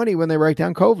get more money when they write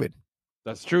down COVID.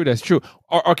 That's true.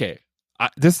 Okay.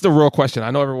 This is the real question. I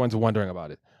know everyone's wondering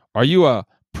about it. Are you a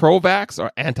pro-vax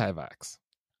or anti-vax?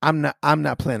 I'm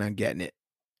not planning on getting it.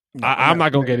 No, I'm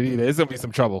not going to get it either. It's going to be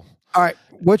some trouble. All right.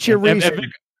 What's your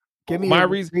reason? Give me my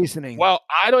reasoning. Well,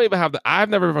 I don't even have I've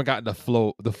never even gotten the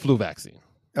flu vaccine.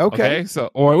 Okay. So,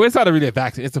 or it's not really a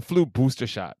vaccine. It's a flu booster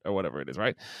shot or whatever it is,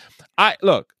 right? I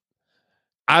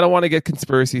don't want to get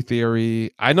conspiracy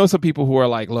theory. I know some people who are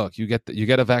like, look, you get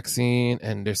a vaccine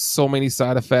and there's so many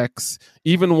side effects,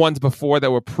 even ones before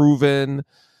that were proven.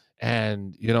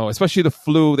 And, especially the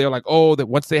flu, they're like, oh, that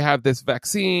once they have this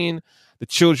vaccine, the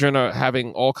children are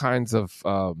having all kinds of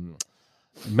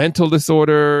mental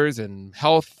disorders and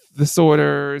health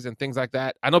disorders and things like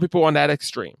that. I know people on that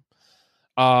extreme.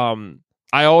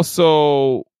 I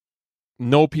also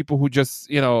know people who just,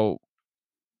 who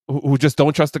just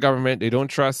don't trust the government. They don't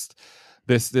trust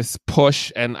this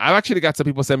push. And I've actually got some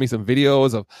people send me some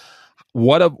videos of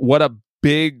what a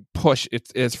big push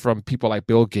it is from people like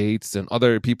Bill Gates and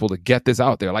other people to get this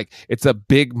out there. Like, it's a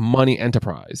big money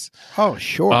enterprise. Oh,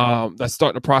 sure. That's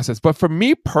starting the process. But for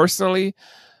me personally,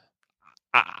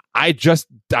 I just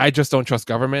don't trust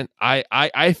government.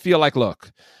 I feel like,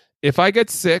 look, if I get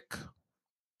sick,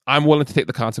 I'm willing to take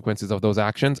the consequences of those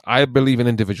actions. I believe in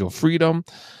individual freedom.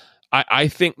 I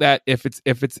think that if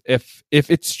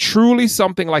it's truly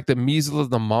something like the measles or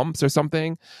the mumps or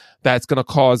something that's going to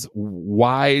cause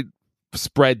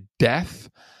widespread death,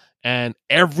 and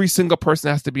every single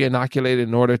person has to be inoculated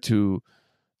in order to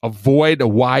avoid a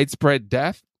widespread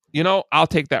death, I'll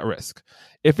take that risk.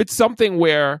 If it's something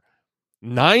where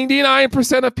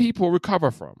 99% of people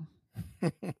recover from,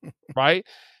 right?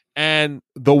 And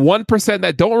the 1%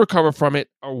 that don't recover from it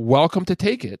are welcome to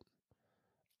take it.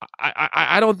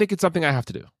 I don't think it's something I have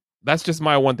to do. That's just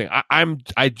my one thing.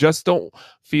 I just don't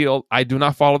feel, I do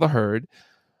not follow the herd.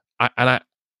 I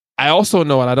also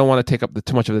know, and I don't want to take up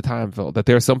too much of the time, Phil, that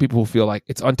there are some people who feel like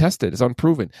it's untested, it's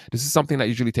unproven. This is something that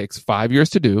usually takes 5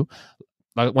 years to do.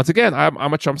 Like, once again,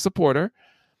 I'm a Trump supporter.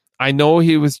 I know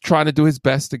he was trying to do his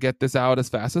best to get this out as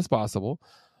fast as possible,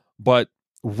 but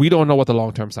we don't know what the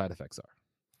long-term side effects are.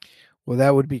 Well,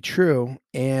 that would be true.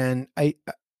 And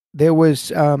there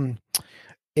was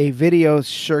a video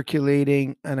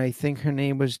circulating, and I think her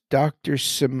name was Dr.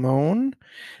 Simone.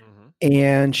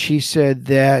 And she said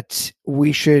that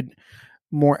we should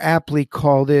more aptly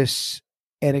call this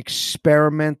an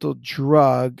experimental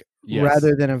drug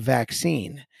rather than a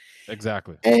vaccine.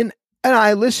 Exactly. And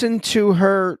I listened to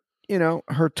her,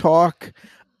 her talk.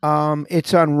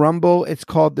 It's on Rumble. It's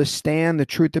called The Stand, The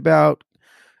Truth About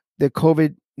the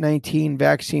COVID-19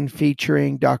 Vaccine,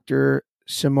 featuring Dr.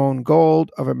 Simone Gold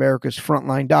of America's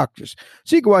Frontline Doctors.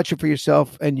 So you can watch it for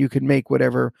yourself, and you can make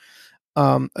whatever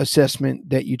assessment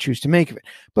that you choose to make of it.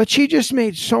 But she just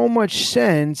made so much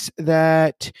sense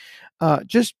that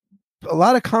just a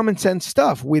lot of common sense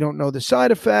stuff. We don't know the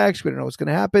side effects. We don't know what's going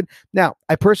to happen. Now,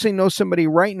 I personally know somebody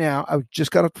right now. I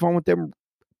just got off the phone with them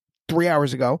 3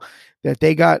 hours ago that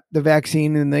they got the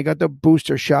vaccine and they got the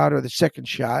booster shot or the second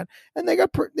shot, and they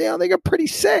got pretty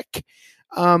sick.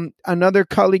 Another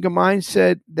colleague of mine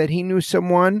said that he knew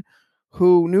someone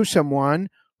who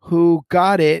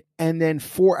got it, and then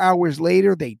 4 hours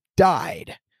later they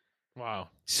died. Wow.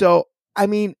 So, I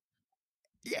mean,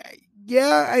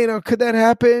 yeah, could that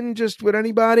happen just with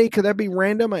anybody? Could that be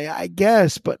random? I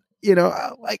guess, but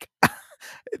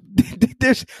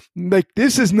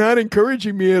this is not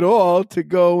encouraging me at all to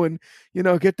go and,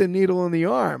 get the needle in the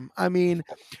arm. I mean,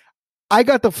 I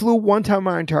got the flu one time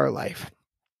my entire life.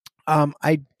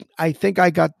 I think I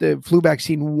got the flu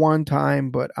vaccine one time,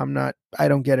 but I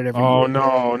don't get it every year.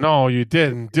 Oh, no, you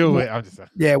didn't do it. I'm just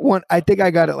I think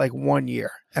I got it like 1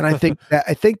 year. And I think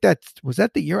that was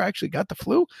that the year I actually got the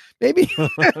flu? Maybe.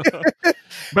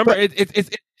 Remember, it's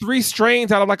 3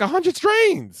 strains out of like 100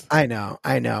 strains. I know.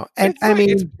 And I mean,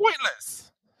 it's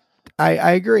pointless.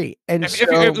 I agree. And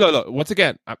look, once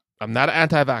again, I'm not an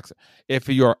anti-vaxxer. If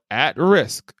you're at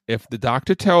risk, if the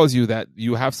doctor tells you that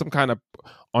you have some kind of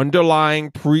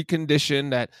underlying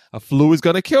precondition that a flu is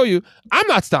going to kill you, I'm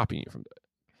not stopping you from doing it.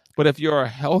 But if you're a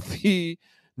healthy,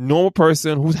 normal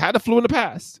person who's had a flu in the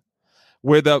past,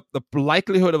 where the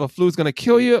likelihood of a flu is going to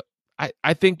kill you,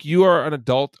 I think you are an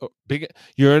adult.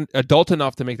 You're an adult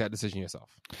enough to make that decision yourself.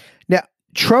 Now,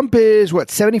 Trump is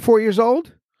 74 years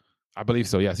old? I believe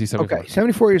so. Yes, he's 74. Okay,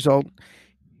 74 years old,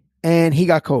 and he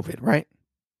got COVID, right?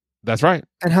 That's right.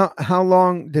 And how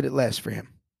long did it last for him?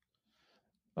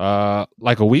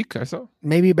 Like a week or so?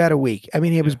 Maybe about a week. I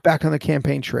mean, he was back on the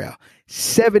campaign trail.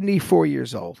 74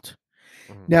 years old.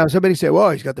 Mm-hmm. Now, somebody say,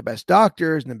 well, he's got the best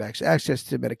doctors and the best access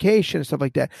to medication and stuff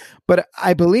like that. But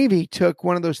I believe he took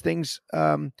one of those things,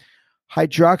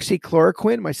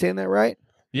 hydroxychloroquine. Am I saying that right?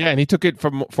 Yeah, and he took it for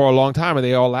a long time, and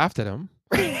they all laughed at him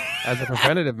as a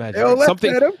preventative measure. They all laughed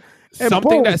at him.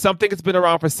 Something that's been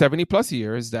around for 70 plus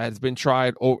years, that has been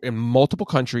tried in multiple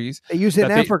countries. They use it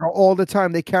in Africa all the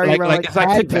time. They carry around like it's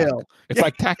like Tic Tac. It's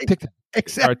like Tic Tac.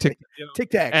 Exactly.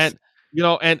 Tic Tacs.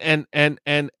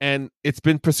 And it's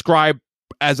been prescribed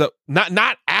as a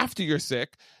not after you're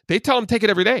sick. They tell them take it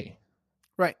every day.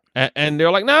 Right. And they're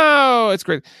like, no, it's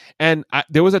great. And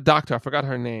there was a doctor, I forgot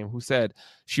her name, who said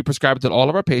she prescribed it to all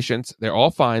of her patients. They're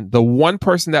all fine. The one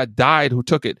person that died who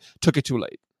took it too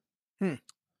late.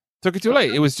 Took it too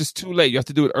late. It was just too late. You have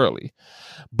to do it early.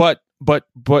 But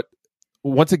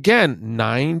once again,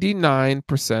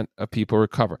 99% of people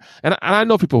recover. And I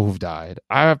know people who've died.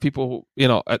 I have people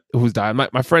who's died.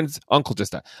 My friend's uncle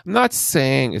just died. I'm not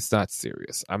saying it's not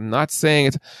serious. I'm not saying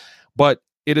it's, but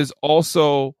it is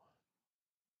also,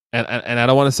 and I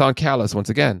don't want to sound callous once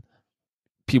again,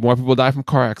 more people die from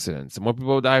car accidents. More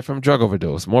people die from drug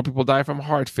overdose. More people die from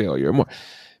heart failure.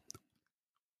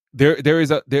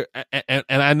 And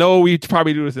I know we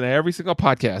probably do this in every single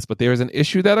podcast, but there is an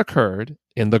issue that occurred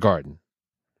in the garden.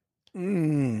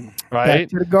 Right? Back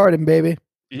to the garden, baby.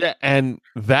 Yeah, and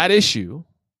that issue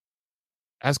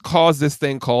has caused this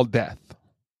thing called death,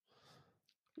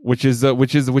 which is the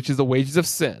wages of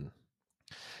sin.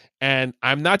 And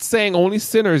I'm not saying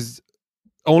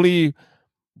only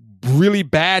really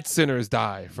bad sinners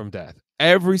die from death.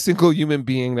 Every single human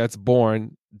being that's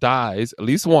born dies at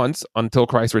least once until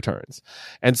Christ returns.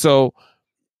 And so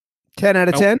 10 out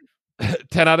of 10?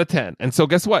 10 out of 10. And so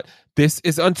guess what? This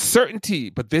is uncertainty,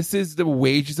 but this is the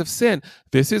wages of sin.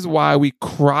 This is why we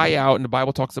cry out, and the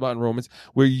Bible talks about in Romans,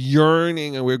 we're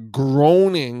yearning and we're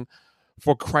groaning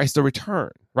for Christ to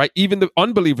return, right? Even the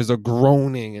unbelievers are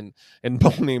groaning and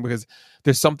moaning because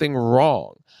there's something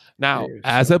wrong. Now,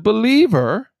 as a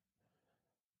believer,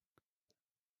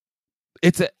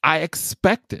 I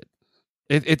expect it.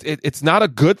 It's not a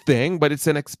good thing, but it's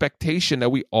an expectation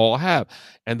that we all have.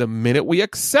 And the minute we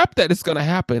accept that it's going to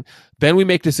happen, then we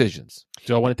make decisions.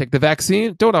 Do I want to take the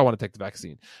vaccine? Don't I want to take the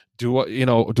vaccine? Am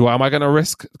I going to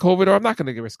risk COVID or I'm not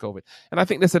going to risk COVID? And I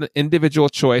think that's an individual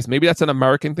choice. Maybe that's an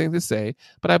American thing to say,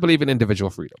 but I believe in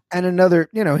individual freedom. And another,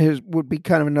 his would be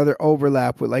kind of another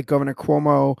overlap with like Governor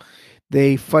Cuomo.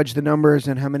 They fudged the numbers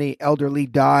and how many elderly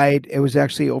died. It was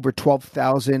actually over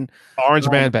 12,000. Orange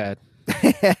man bad.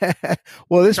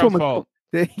 Well, this Trump's one fault.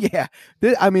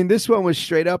 This one was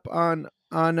straight up on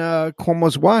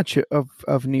Cuomo's watch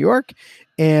of New York,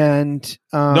 and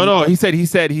no, he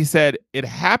said it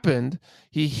happened.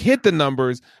 He hit the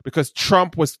numbers because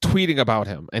Trump was tweeting about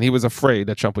him, and he was afraid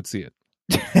that Trump would see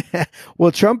it.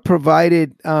 Well, Trump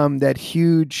provided that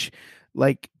huge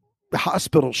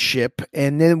hospital ship,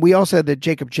 and then we also had the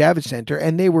Jacob Javits Center,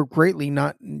 and they were greatly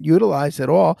not utilized at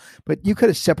all, but you could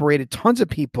have separated tons of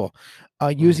people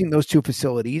using those two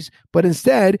facilities, but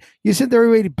instead you sent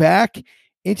everybody back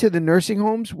into the nursing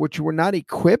homes, which were not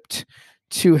equipped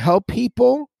to help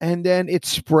people, and then it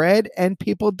spread and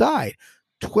people died.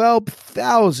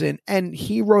 12,000, and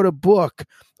he wrote a book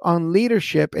on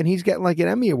leadership, and he's getting like an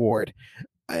Emmy Award.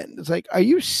 And it's like, are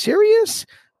you serious?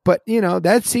 But,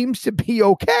 that seems to be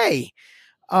okay.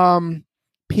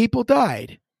 People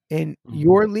died, and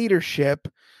your leadership,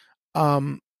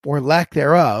 or lack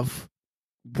thereof,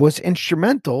 was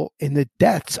instrumental in the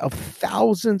deaths of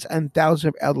thousands and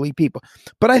thousands of elderly people.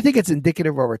 But I think it's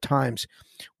indicative of our times.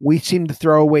 We seem to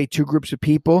throw away two groups of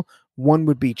people. One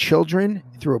would be children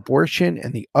through abortion,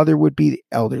 and the other would be the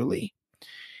elderly.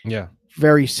 Yeah.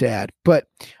 Very sad. But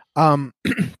Rush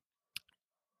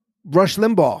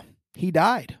Limbaugh, he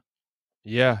died.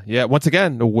 Yeah. Once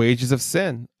again, the wages of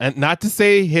sin, and not to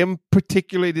say him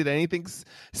particularly did anything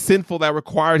sinful that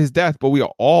required his death, but we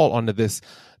are all under this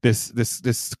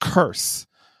curse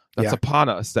that's upon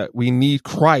us, that we need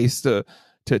Christ to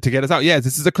get us out. Yeah,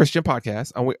 this is a Christian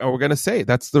podcast, and we're going to say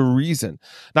that's the reason.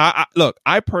 Now,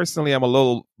 I personally am a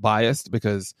little biased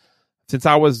because since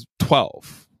I was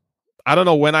 12, I don't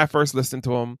know when I first listened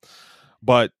to him,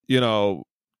 but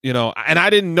and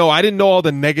I didn't know all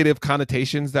the negative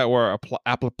connotations that were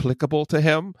applicable to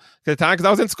him at the time because I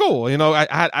was in school.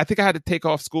 I think I had to take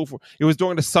off school it was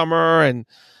during the summer, and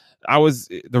I was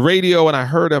the radio, and I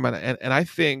heard him, and I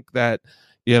think that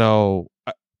I'm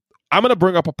going to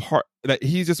bring up a part that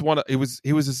he's just he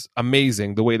was just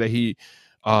amazing, the way that he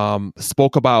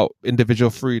spoke about individual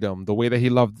freedom, the way that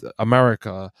he loved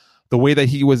America, the way that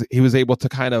he was able to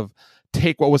kind of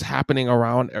take what was happening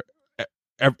around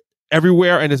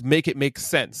everywhere and just make it make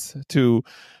sense to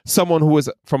someone who was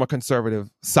from a conservative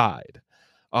side.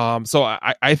 So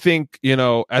I think,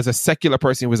 as a secular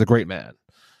person, he was a great man.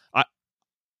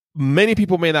 Many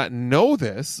people may not know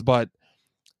this, but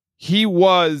he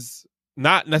was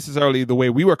not necessarily the way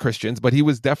we were Christians, but he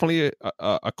was definitely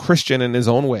a Christian in his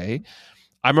own way.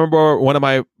 I remember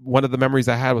one of the memories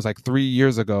I had was like 3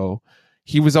 years ago.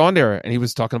 He was on there and he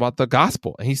was talking about the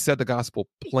gospel, and he said the gospel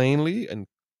plainly and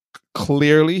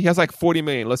clearly. He has like 40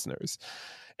 million listeners,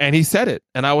 and he said it,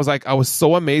 and I was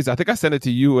so amazed. I think I sent it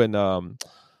to you and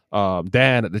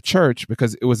Dan at the church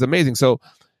because it was amazing. So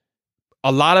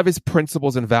a lot of his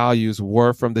principles and values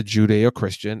were from the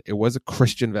Judeo-Christian. It was a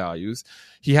Christian values.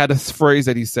 He had this phrase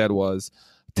that he said was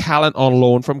talent on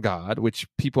loan from God, which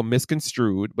people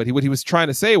misconstrued, but what he was trying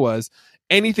to say was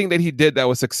anything that he did that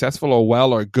was successful or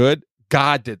well or good,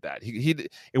 God did that. It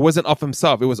wasn't of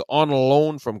himself. It was on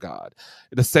loan from God,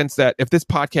 in the sense that if this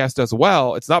podcast does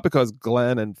well, it's not because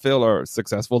Glenn and Phil are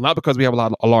successful, not because we have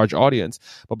a large audience,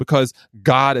 but because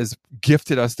God has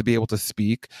gifted us to be able to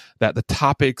speak, that the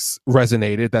topics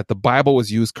resonated, that the Bible was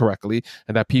used correctly,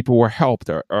 and that people were helped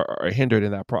or hindered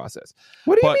in that process.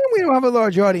 What do you mean we don't have a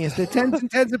large audience? The tens and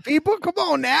tens of people? Come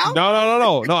on now. No.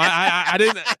 I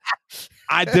didn't.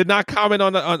 I did not comment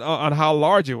on how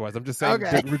large it was. I'm just saying,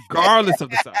 Okay. that regardless of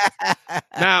the size.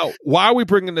 Now, why are we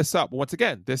bringing this up? Once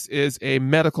again, this is a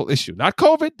medical issue, not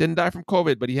COVID. Didn't die from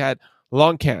COVID, but he had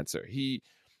lung cancer. He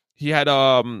had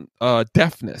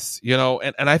deafness.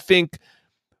 And I think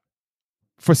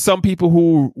for some people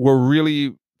who were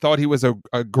really thought he was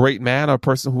a great man, a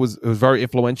person who was very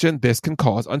influential, this can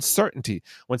cause uncertainty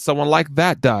when someone like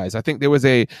that dies. I think there was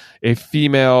a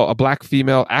black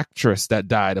female actress that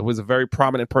died. It was a very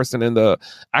prominent person in the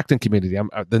acting community.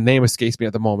 The name escapes me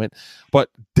at the moment, but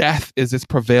death is this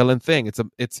prevalent thing.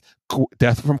 It's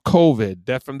death from COVID,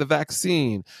 death from the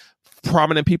vaccine,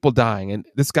 prominent people dying. And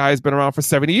this guy has been around for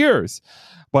 70 years.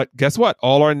 But guess what?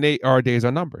 All our days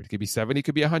are numbered. It could be 70, it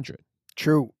could be 100.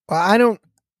 True. Well,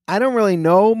 I don't really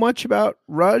know much about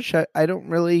Rush. I don't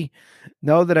really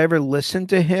know that I ever listened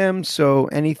to him. So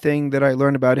anything that I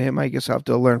learned about him, I guess I'll have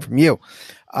to learn from you.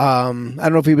 I don't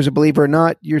know if he was a believer or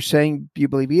not. You're saying you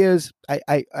believe he is.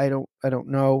 I don't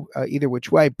know either which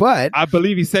way, but I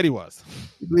believe he said he was.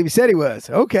 You believe he said he was.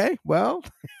 Okay. Well,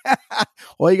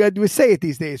 all you got to do is say it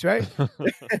these days, right?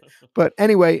 But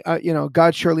anyway,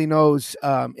 God surely knows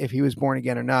if he was born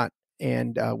again or not.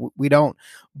 And we don't.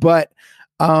 But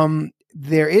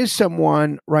there is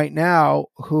someone right now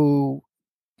who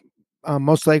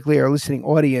most likely our listening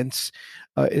audience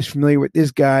is familiar with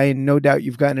this guy. And no doubt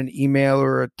you've gotten an email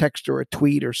or a text or a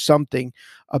tweet or something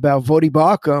about Voddie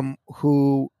Baucham,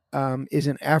 who is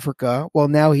in Africa. Well,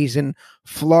 now he's in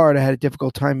Florida, had a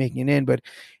difficult time making it in, but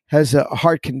has a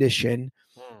heart condition.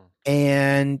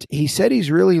 And he said he's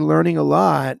really learning a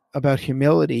lot about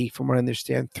humility, from what I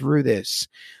understand, through this.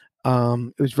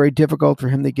 It was very difficult for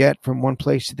him to get from one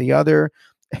place to the other.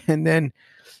 And then,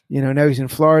 now he's in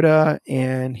Florida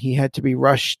and he had to be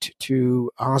rushed to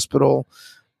a hospital.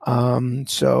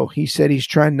 So he said he's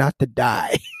trying not to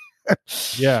die.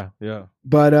 Yeah.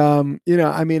 But, I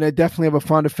definitely have a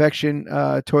fond affection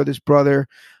toward this brother.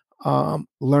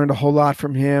 Learned a whole lot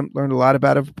from him, learned a lot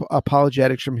about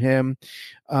apologetics from him.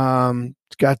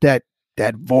 It's got that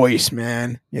voice,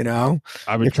 man,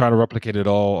 I've been trying to replicate it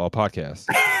all podcast.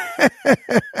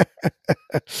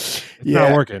 It's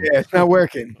not working. Yeah, it's not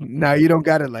working. No, you don't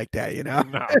got it like that,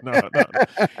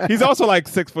 No. He's also like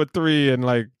 6'3" and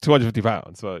like 250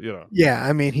 pounds. So,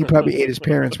 Yeah, he probably ate his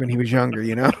parents when he was younger,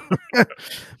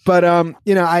 But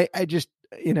I just,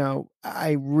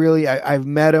 I've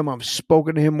met him, I've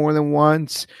spoken to him more than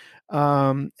once,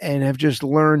 and have just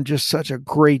learned just such a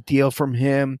great deal from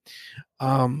him.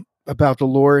 About the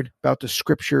Lord, about the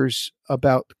scriptures,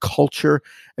 about culture.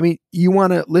 You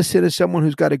want to listen to someone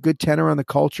who's got a good tenor on the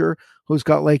culture, who's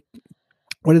got like,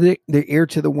 what are they? The ear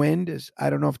to the wind is, I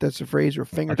don't know if that's a phrase, or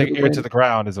finger. I think to the ear wind. to the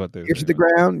ground is what they Ear to the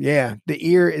ground. Yeah. The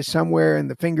ear is somewhere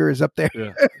and the finger is up there.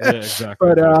 Yeah,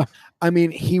 exactly. But,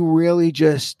 he really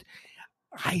just,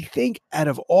 I think out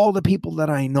of all the people that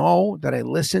I know, that I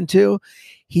listen to,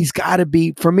 he's got to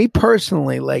be, for me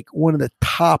personally, like one of the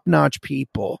top-notch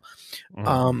people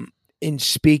in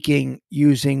speaking,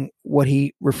 using what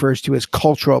he refers to as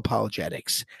cultural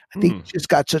apologetics. I think he's just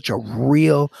got such a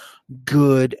real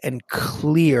good and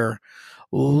clear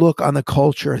look on the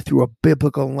culture through a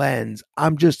biblical lens.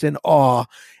 I'm just in awe.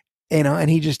 And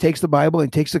he just takes the Bible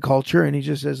and takes the culture and he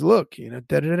just says, look, and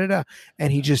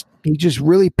he just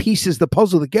really pieces the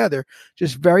puzzle together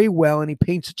just very well. And he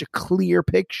paints such a clear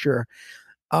picture,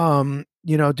 on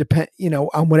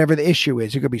whatever the issue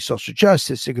is. It could be social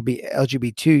justice. It could be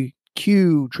LGBTQ,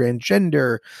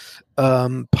 transgender,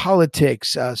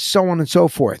 politics, so on and so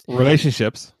forth.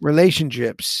 Relationships.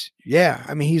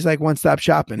 Yeah. He's like one-stop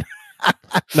shopping.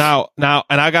 Now, and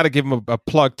I got to give him a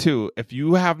plug too. If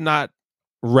you have not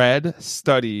read,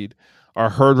 studied, or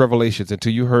heard Revelations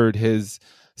until you heard his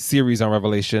series on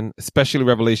Revelation, especially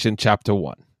Revelation chapter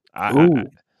 1.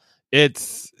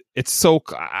 It's so,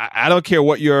 I don't care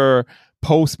what your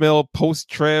post-mill,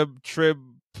 post-trib,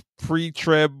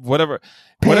 pre-trib, whatever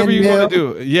you want to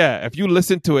do. Yeah, if you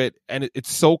listen to it and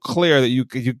it's so clear that you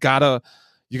gotta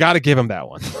give him that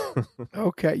one.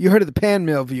 Okay, you heard of the Pan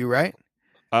Mill view, right?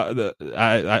 You're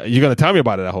gonna tell me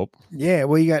about it, I hope. Yeah,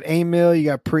 well, you got A mill, you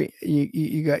got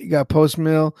you got post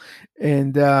mill,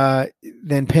 and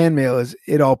then Pan Mill is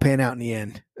it all pan out in the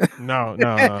end. No,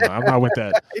 I'm not with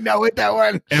that. Not with that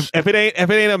one. If it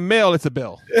ain't a mill, it's a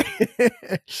bill.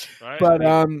 Right?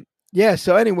 But yeah.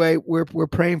 So anyway, we're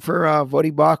praying for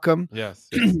Voddie Baucham. Yes.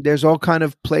 There's all kind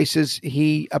of places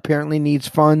he apparently needs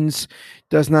funds.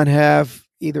 Does not have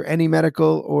either any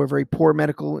medical or very poor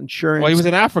medical insurance. Well, he was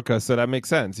in Africa, so that makes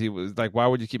sense. He was like, why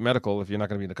would you keep medical if you're not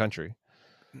going to be in the country?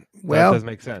 Well, that does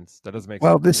make sense.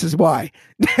 Well, this is why.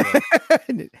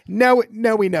 now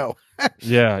we know.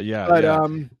 Yeah.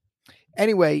 But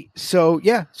Anyway, so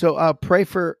pray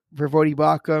for Vodi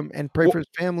Bakum and pray for his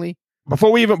family.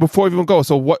 Before we even go,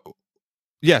 so what?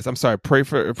 Yes, I'm sorry. Pray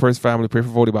for his family. Pray for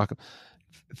Vodi Bakum.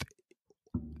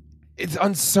 It's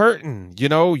uncertain.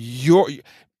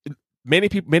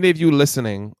 Many of you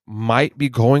listening might be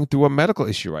going through a medical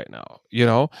issue right now.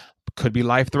 Could be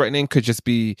life threatening. Could just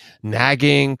be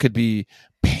nagging. Could be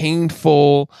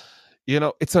painful.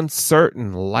 It's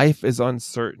uncertain. Life is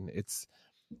uncertain. It's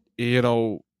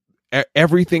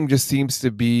everything just seems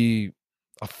to be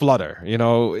a flutter.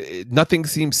 Nothing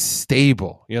seems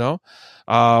stable.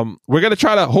 We're gonna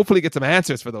try to hopefully get some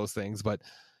answers for those things, but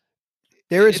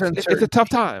there is it's a tough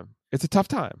time. It's a tough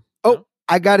time. Oh,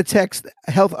 I got a text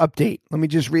health update. Let me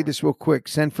just read this real quick.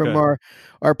 Sent from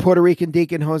our Puerto Rican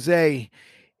deacon Jose.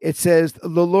 It says,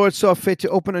 the Lord saw fit to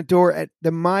open a door at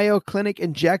the Mayo Clinic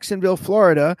in Jacksonville,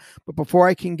 Florida. But before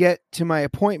I can get to my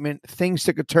appointment, things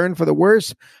took a turn for the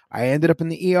worse. I ended up in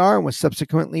the ER and was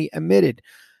subsequently admitted.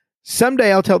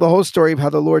 Someday I'll tell the whole story of how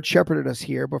the Lord shepherded us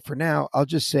here. But for now, I'll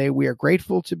just say we are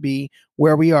grateful to be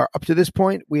where we are. Up to this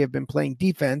point, we have been playing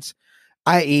defense,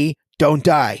 i.e., don't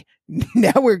die.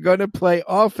 Now we're going to play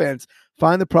offense.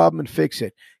 Find the problem and fix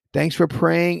it. Thanks for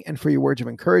praying and for your words of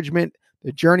encouragement.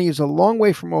 The journey is a long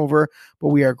way from over, but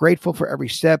we are grateful for every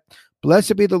step.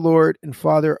 Blessed be the Lord and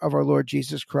Father of our Lord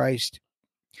Jesus Christ,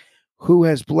 who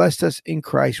has blessed us in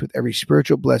Christ with every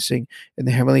spiritual blessing in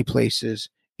the heavenly places.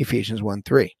 Ephesians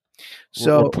 1:3.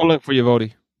 So we're pulling for you,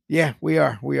 Vodi. Yeah, we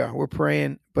are. We're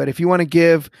praying. But if you want to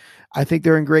give, I think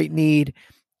they're in great need.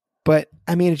 But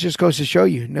I mean, it just goes to show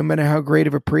you, no matter how great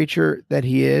of a preacher that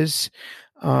he is,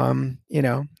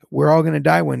 we're all going to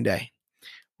die one day.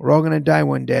 We're all going to die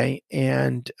one day.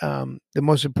 And the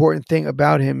most important thing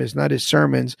about him is not his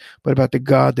sermons, but about the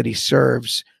God that he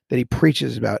serves, that he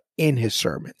preaches about in his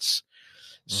sermons.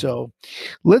 So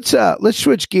let's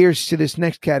switch gears to this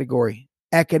next category,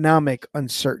 economic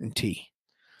uncertainty.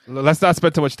 Let's not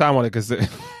spend too much time on it because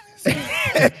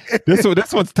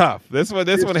this one's tough. This one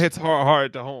hits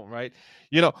hard to home, right?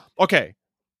 Okay.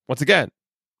 Once again,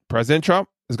 President Trump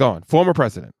is gone. Former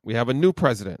president. We have a new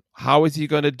president. How is he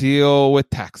going to deal with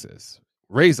taxes?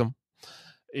 Raise them.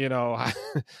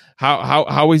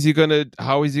 How is he going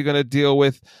to deal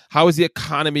with, how is the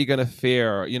economy going to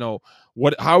fare? How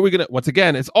are we going to, once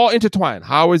again, it's all intertwined.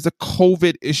 How is the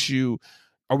COVID issue?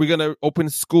 Are we going to open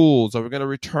schools? Are we going to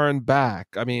return back?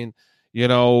 I mean,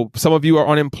 some of you are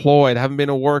unemployed, haven't been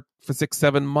to work for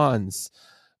 6-7 months,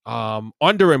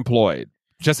 underemployed.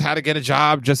 Just had to get a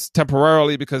job just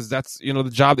temporarily because that's, the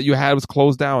job that you had was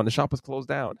closed down. The shop was closed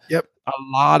down. Yep. A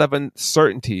lot of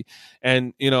uncertainty.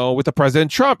 And, with the President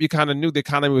Trump, you kind of knew the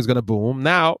economy was going to boom.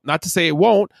 Now, not to say it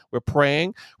won't. We're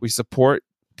praying. We support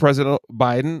President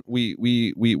Biden.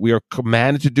 We are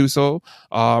commanded to do so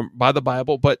by the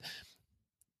Bible. But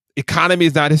economy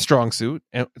is not his strong suit.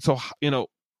 And so,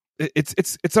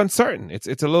 it's uncertain. It's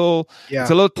a little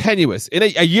tenuous. In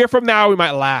a year from now, we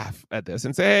might laugh at this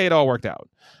and say, "Hey, it all worked out."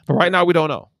 But right now, we don't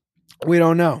know. We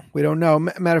don't know.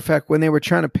 Matter of fact, when they were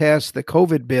trying to pass the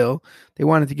COVID bill, they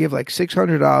wanted to give like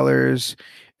 $600,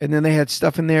 and then they had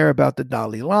stuff in there about the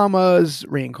Dalai Lama's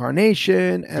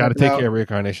reincarnation. Got to take care of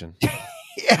reincarnation.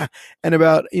 Yeah, and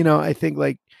about I think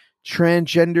like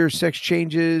transgender sex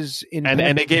changes in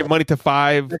and they gave money to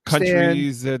 5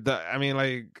 countries.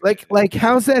 Like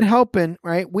how's that helping?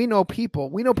 Right? We know people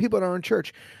in our own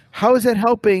church. How is that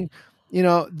helping?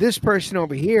 This person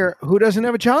over here who doesn't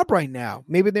have a job right now.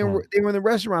 Maybe they were in the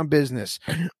restaurant business,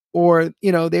 or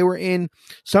they were in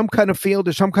some kind of field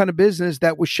or some kind of business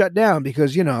that was shut down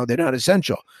because they're not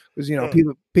essential because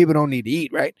people don't need to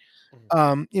eat, right?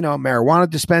 Marijuana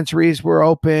dispensaries were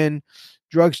open.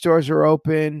 Drugstores are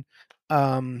open.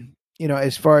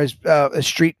 As far as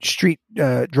street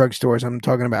drugstores, I'm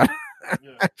talking about.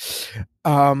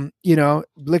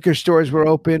 Liquor stores were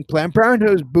open. Planned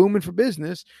Parenthood is booming for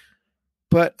business,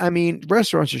 but I mean,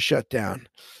 restaurants are shut down.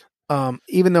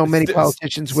 Even though many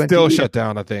politicians went still shut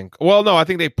down, I think. Well, no, I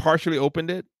think they partially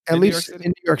opened it. At least in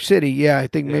New York City, yeah, I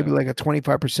think maybe like a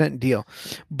 25% deal.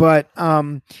 But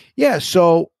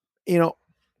so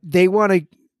they want to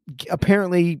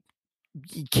apparently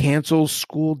cancel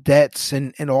school debts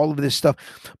and all of this stuff,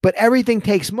 but everything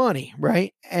takes money,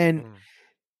 right? And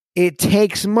it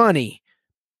takes money,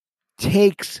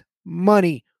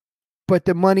 but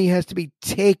the money has to be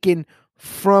taken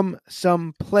from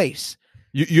some place.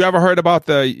 You ever heard about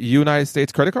the United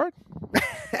States credit card?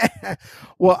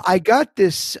 Well, I got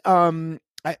this.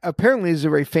 Apparently, this is a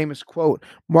very famous quote.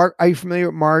 Are you familiar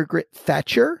with Margaret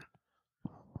Thatcher?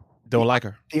 Don't like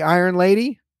her. The Iron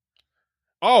Lady.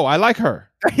 Oh, I like her.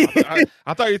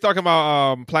 I thought you were talking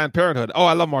about Planned Parenthood. Oh,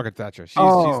 I love Margaret Thatcher. She's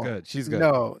good. She's good.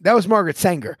 No, that was Margaret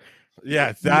Sanger.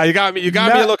 Yes, you got me. You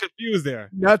got me a little confused there.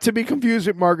 Not to be confused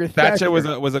with Margaret Thatcher.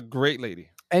 Thatcher was a great lady.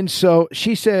 And so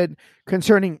she said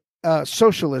concerning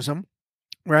socialism,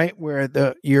 right, where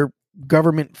your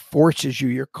government forces you,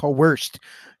 you're coerced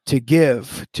to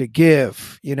give.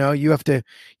 You know, you have to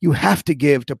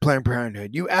give to Planned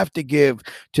Parenthood. You have to give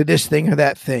to this thing or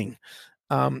that thing.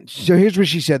 So here's what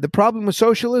she said: the problem with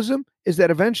socialism is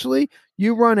that eventually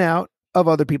you run out of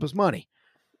other people's money.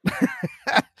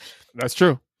 That's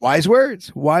true. Wise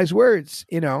words,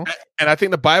 you know. And I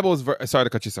think the Bible is sorry to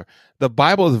cut you, sir. The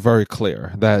Bible is very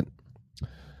clear that,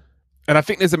 and I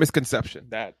think there's a misconception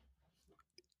that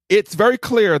it's very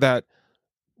clear that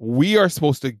we are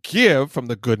supposed to give from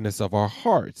the goodness of our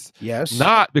hearts. Yes.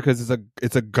 Not because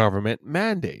it's a government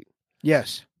mandate.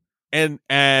 Yes. And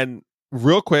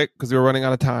real quick, because we're running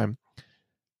out of time,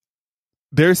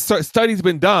 there's studies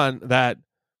been done that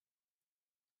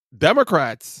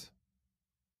Democrats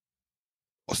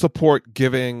support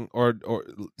giving or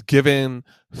giving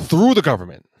through the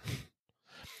government,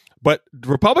 but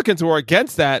Republicans who are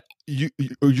against that you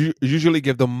usually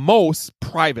give the most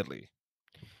privately.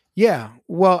 Yeah,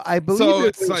 well, I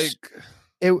believe so it's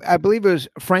I believe it was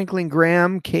Franklin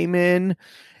Graham came in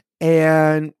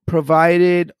and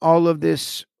provided all of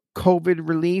this COVID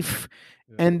relief,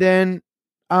 and then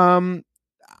I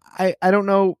don't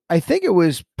know. I think it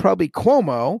was probably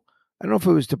Cuomo. I don't know if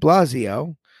it was De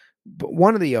Blasio. But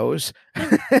one of the O's.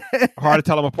 Hard to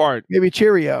tell them apart. Maybe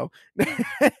Cheerio.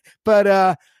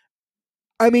 But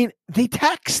I mean, they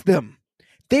taxed them.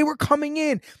 They were coming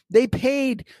in. They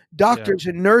paid doctors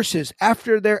and nurses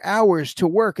after their hours to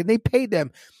work, and they paid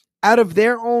them out of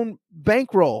their own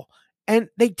bankroll, and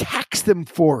they taxed them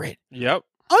for it. Yep.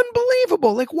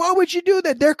 Unbelievable. Like, why would you do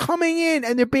that? They're coming in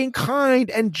and they're being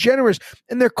kind and generous,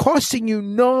 and they're costing you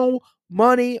no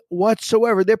money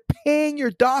whatsoever. They're paying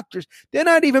your doctors. They're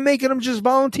not even making them just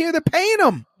volunteer. They're paying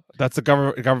them. That's the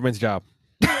government's job.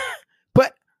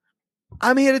 But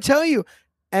I'm here to tell you,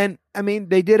 and I mean,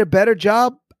 they did a better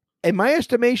job, in my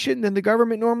estimation, than the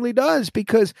government normally does,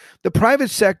 because the private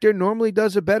sector normally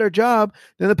does a better job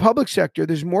than the public sector.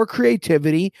 There's more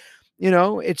creativity. You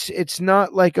know, it's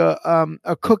not like a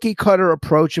cookie cutter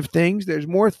approach of things. There's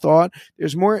more thought.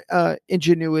 There's more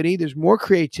ingenuity. There's more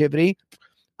creativity.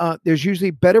 There's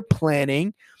usually better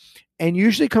planning, and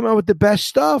usually come out with the best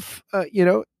stuff, you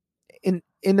know,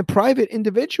 in the private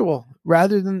individual,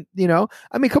 rather than, you know,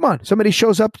 I mean, come on, somebody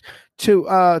shows up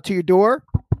to your door,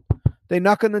 they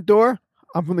knock on the door.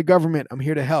 I'm from the government. I'm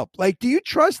here to help. Like, do you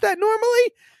trust that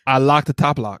normally? I locked the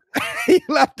top lock. He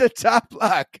left the top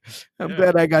lock. I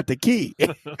bet I got the key.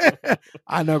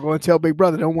 I'm not going to tell Big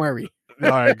Brother. Don't worry. All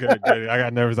right, good. I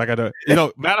got nervous. I got to, you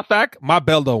know, matter of fact, my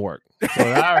bell don't work. So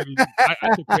I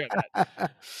took care of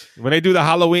that. When they do the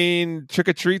Halloween trick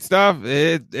or treat stuff,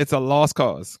 it's a lost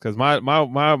cause because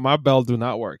my bell do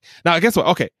not work. Now, guess what?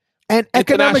 Okay, and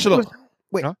economics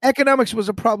was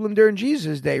a problem during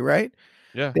Jesus' day, right?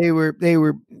 Yeah, they were,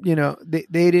 you know, they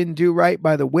didn't do right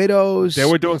by the widows. They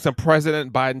were doing some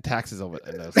President Biden taxes over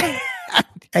those.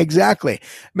 Exactly.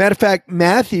 Matter of fact,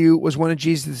 Matthew was one of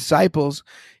Jesus' disciples,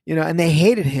 you know, and they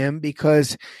hated him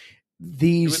because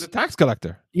he was a tax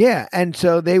collector. Yeah, and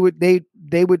so they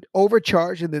would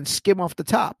overcharge and then skim off the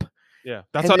top. Yeah,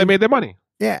 that's how they made their money.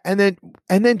 Yeah, and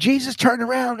then Jesus turned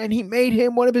around and he made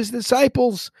him one of his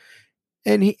disciples,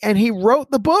 and he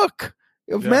wrote the book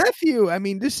of Matthew. I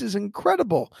mean, this is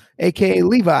incredible, aka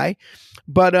Levi.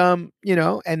 But you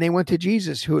know, and they went to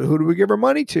Jesus. Who do we give our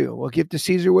money to? Well, give to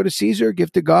Caesar what is Caesar.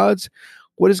 Give to God's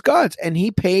what is God's. And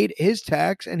he paid his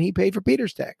tax, and he paid for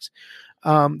Peter's tax.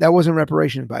 That wasn't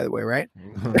reparations, by the way, right?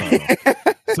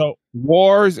 So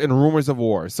wars and rumors of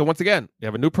wars. So once again, you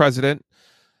have a new president,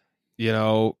 you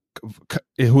know,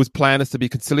 whose plan is to be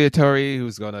conciliatory,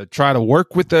 who's going to try to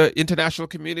work with the international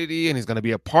community, and he's going to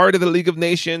be a part of the League of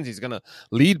Nations. He's going to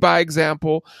lead by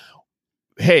example.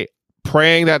 Hey,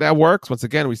 praying that works. Once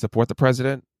again, we support the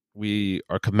president. We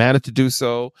are commanded to do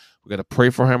so. We're going to pray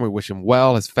for him. We wish him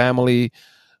well, his family.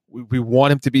 We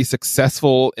want him to be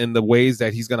successful in the ways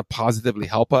that he's going to positively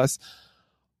help us.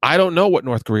 I don't know what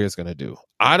North Korea is going to do.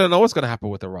 I don't know what's going to happen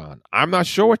with Iran. I'm not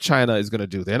sure what China is going to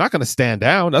do. They're not going to stand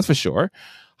down, that's for sure.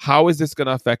 How is this going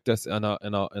to affect us in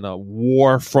a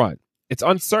war front? It's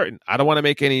uncertain. I don't want to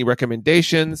make any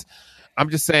recommendations. I'm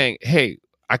just saying, hey,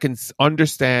 I can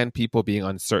understand people being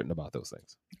uncertain about those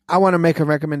things. I want to make a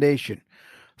recommendation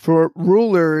For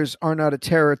rulers are not a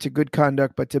terror to good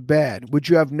conduct, but to bad. Would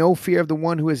you have no fear of the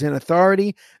one who is in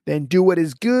authority? Then do what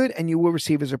is good, and you will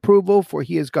receive his approval, for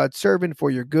he is God's servant for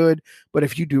your good. But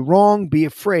if you do wrong, be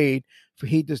afraid, for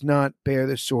he does not bear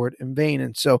the sword in vain.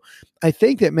 And so I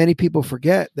think that many people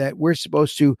forget that we're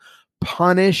supposed to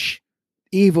punish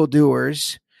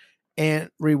evildoers and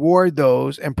reward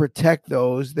those and protect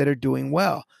those that are doing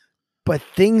well. But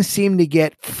things seem to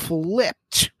get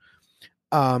flipped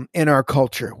in our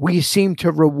culture. We seem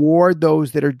to reward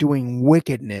those that are doing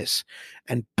wickedness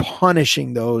and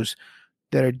punishing those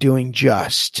that are doing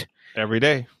just Every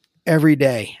day. every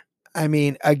day. I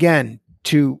mean, again,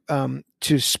 to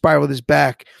spiral this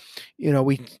back,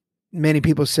 many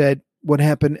people said what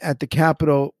happened at the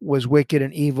Capitol was wicked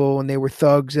and evil, and they were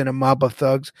thugs and a mob of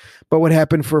thugs. But what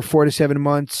happened for 4 to 7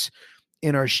 months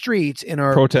in our streets, in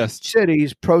our Protests.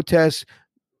 cities, protests,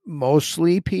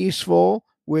 mostly peaceful,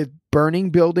 with burning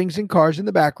buildings and cars in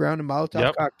the background and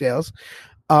Molotov cocktails.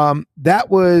 That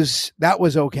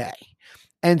was okay.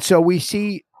 And so we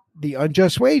see the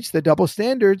unjust weights, the double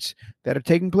standards that are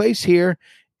taking place here.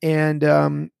 And,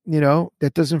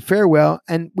 that doesn't fare well.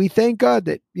 And we thank God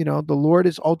that, the Lord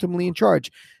is ultimately in charge.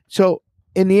 So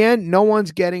in the end, no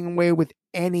one's getting away with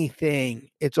anything.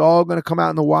 It's all going to come out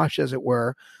in the wash, as it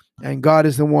were. And God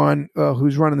is the one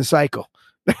who's running the cycle.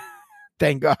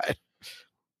 Thank God.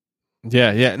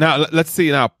 Yeah. Now, let's see.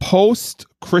 Now,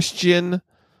 post-Christian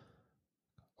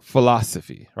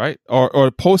philosophy, right?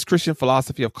 Or post-Christian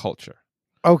philosophy of culture.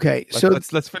 Okay. So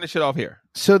let's finish it off here.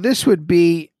 So this would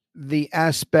be the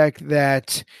aspect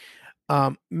that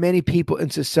many people in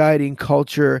society and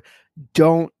culture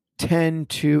don't tend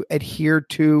to adhere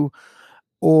to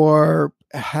or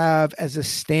have as a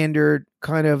standard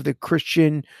kind of the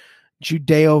Christian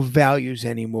Judeo values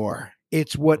anymore.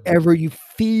 It's whatever you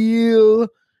feel,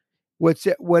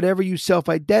 whatever you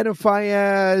self-identify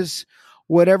as,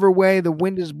 whatever way the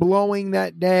wind is blowing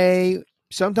that day,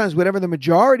 sometimes whatever the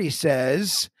majority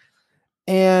says.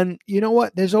 And you know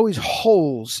what? There's always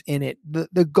holes in it.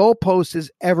 The goalpost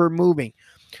is ever moving.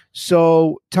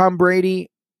 So Tom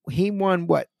Brady, he won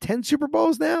 10 Super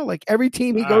Bowls now? Like every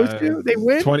team he goes to, they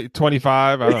win? 20,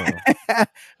 25, I don't know.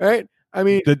 Right? I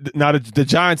mean, the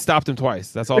Giants stopped him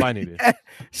twice. That's all I needed.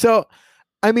 So,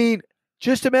 I mean,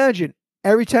 just imagine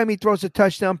every time he throws a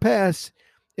touchdown pass,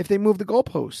 if they move the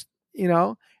goalpost,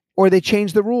 or they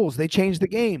change the rules, they change the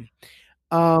game.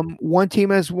 One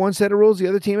team has one set of rules, the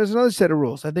other team has another set of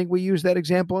rules. I think we used that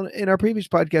example in our previous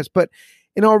podcast, but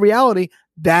in all reality,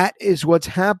 that is what's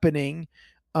happening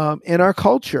in our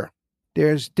culture.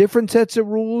 There's different sets of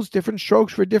rules, different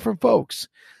strokes for different folks.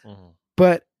 Mm-hmm.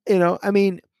 But, I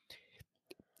mean,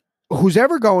 who's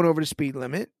ever going over the speed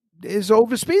limit is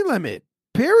over the speed limit,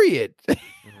 period.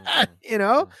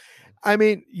 Mm-hmm. I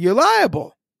mean, you're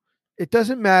liable. It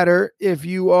doesn't matter if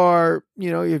you are,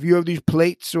 if you have these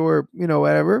plates or,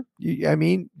 whatever.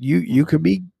 You could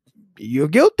be, you're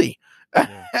guilty.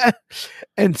 Yeah.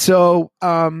 And so,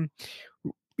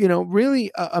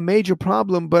 really a major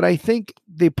problem. But I think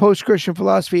the post-Christian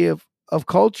philosophy of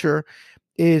culture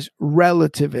is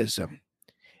relativism.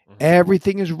 Mm-hmm.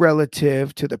 Everything is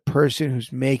relative to the person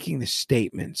who's making the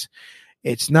statements.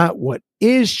 It's not what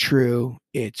is true.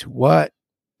 It's what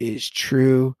is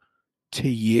true to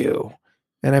you.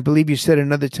 And I believe you said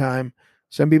another time,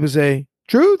 some people say,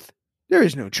 truth? There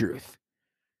is no truth.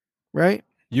 Right?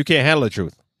 You can't handle the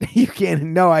truth. You can't.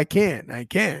 No, I can't. I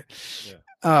can't.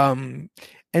 Yeah.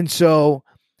 And so,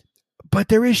 but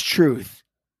there is truth.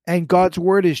 And God's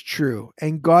word is true.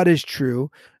 And God is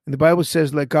true. And the Bible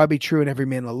says, let God be true and every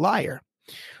man a liar.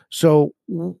 So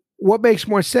what makes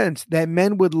more sense? That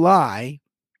men would lie,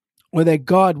 or that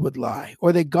God would lie,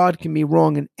 or that God can be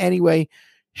wrong in any way,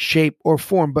 shape, or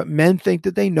form. But men think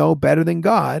that they know better than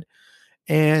God.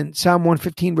 And Psalm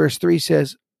 115 verse 3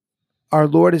 says, our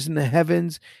Lord is in the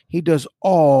heavens. He does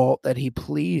all that he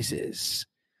pleases.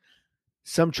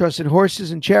 Some trust in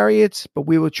horses and chariots, but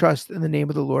we will trust in the name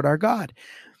of the Lord our God.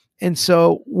 And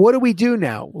so what do we do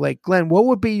now? Like, Glenn, what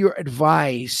would be your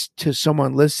advice to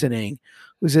someone listening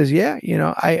who says, yeah,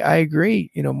 I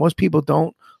agree. Most people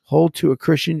don't hold to a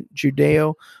Christian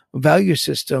Judeo value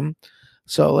system.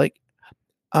 So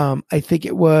I think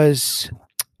it was,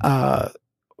 I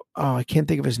can't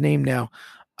think of his name now.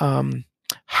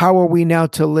 How Are We Now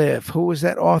to Live? Who was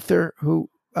that author who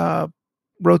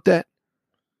wrote that?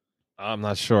 I'm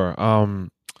not sure.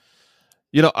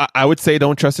 I would say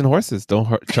don't trust in horses.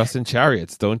 Don't trust in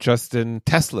chariots. Don't trust in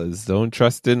Teslas. Don't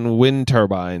trust in wind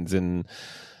turbines and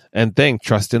things.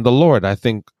 Trust in the Lord. I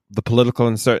think the political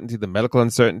uncertainty, the medical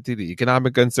uncertainty, the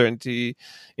economic uncertainty,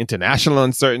 international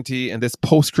uncertainty, and this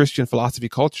post-Christian philosophy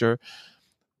culture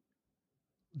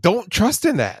don't trust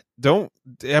in that. Don't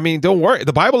worry.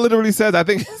 The Bible literally says, I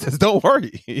think it says, don't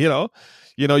worry. You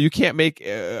can't make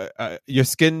your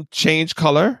skin change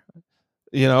color.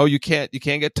 You can't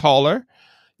get taller.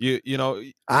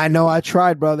 I know. I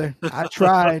tried, brother. I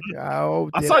tried. Oh,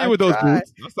 I saw you with those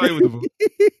boots. I saw you with the boots.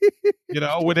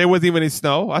 When there wasn't even any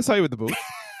snow, I saw you with the boots.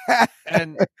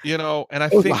 And and I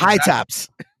Those think were high tops.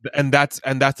 And that's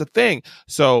the thing.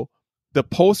 So the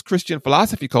post-Christian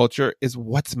philosophy culture is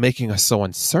what's making us so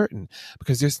uncertain,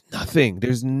 because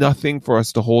there's nothing for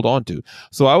us to hold on to.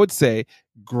 So I would say,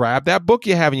 grab that book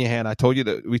you have in your hand. We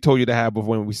told you to have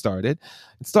before when we started,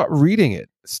 and start reading it.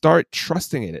 Start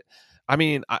trusting in it. I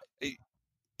mean,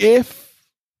 if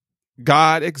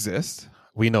God exists,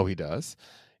 we know he does.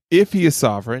 If he is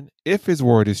sovereign, if his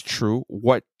word is true,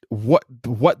 what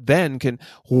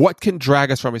can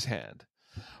drag us from his hand?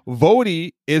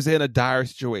 Vodi is in a dire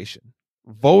situation.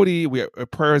 Vodi, our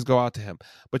prayers go out to him.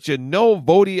 But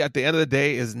Vodi at the end of the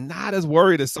day is not as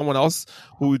worried as someone else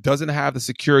who doesn't have the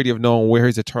security of knowing where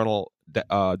his eternal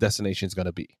destination is going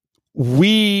to be.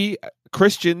 We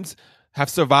Christians have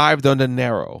survived under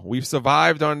Nero. We've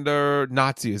survived under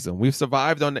Nazism.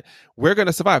 We're going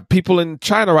to survive. People in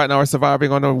China right now are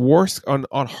surviving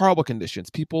on horrible conditions.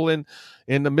 People in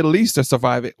the Middle East are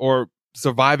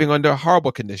surviving under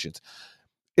horrible conditions.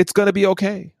 It's going to be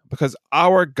okay, because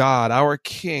our God, our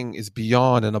King, is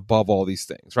beyond and above all these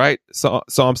things, right? So,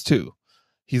 Psalms 2.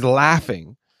 He's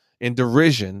laughing in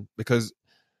derision because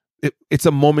it's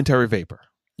a momentary vapor.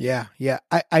 Yeah.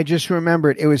 I just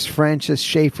remembered it was Francis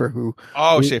Schaeffer who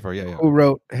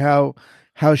wrote how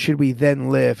should we then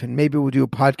live, and maybe we'll do a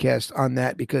podcast on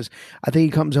that, because I think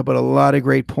he comes up with a lot of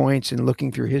great points in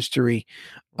looking through history.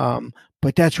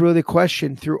 But that's really the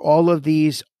question. Through all of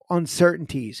these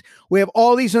uncertainties, we have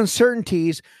all these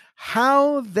uncertainties.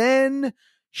 How then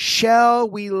shall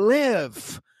we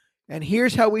live? And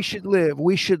here's how we should live.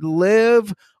 We should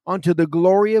live unto the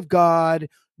glory of God,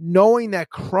 knowing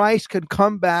that Christ could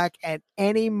come back at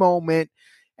any moment.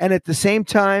 And at the same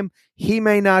time, he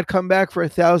may not come back for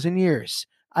 1,000 years.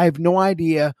 I have no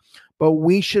idea, but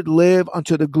we should live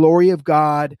unto the glory of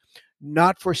God,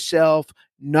 not for self,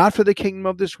 not for the kingdom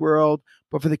of this world,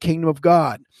 but for the kingdom of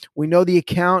God. We know the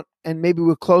account, and maybe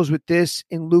we'll close with this.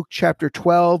 In Luke chapter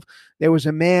 12, there was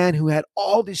a man who had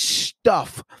all this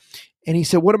stuff. And he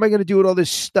said, what am I going to do with all this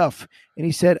stuff? And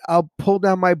he said, I'll pull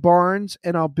down my barns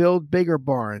and I'll build bigger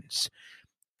barns.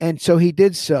 And so he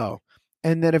did so.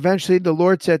 And then eventually the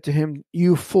Lord said to him,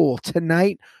 you fool,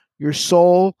 tonight your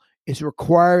soul is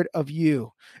required of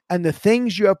you. And the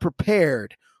things you have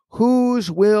prepared,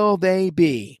 whose will they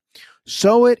be?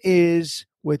 So it is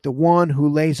with the one who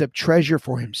lays up treasure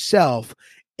for himself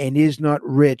and is not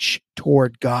rich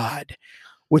toward God.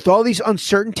 With all these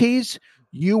uncertainties,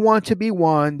 you want to be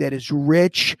one that is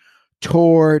rich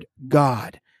toward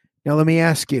God. Now, let me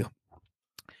ask you,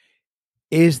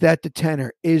 is that the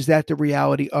tenor? Is that the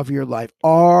reality of your life?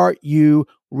 Are you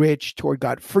rich toward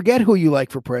God? Forget who you like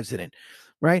for president,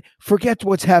 right? Forget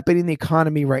what's happening in the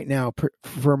economy right now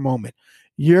for a moment.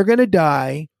 You're going to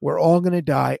die. We're all going to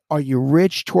die. Are you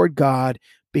rich toward God?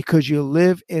 Because you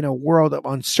live in a world of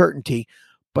uncertainty,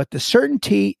 but the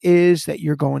certainty is that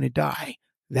you're going to die.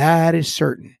 That is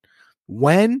certain.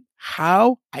 When?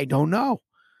 How? I don't know.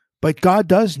 But God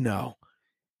does know.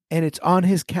 And it's on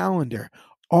his calendar.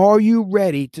 Are you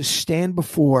ready to stand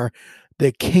before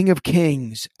the King of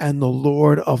Kings and the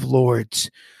Lord of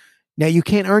Lords? Now, you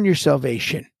can't earn your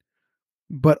salvation,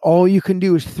 but all you can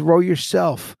do is throw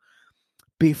yourself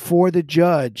before the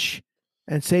judge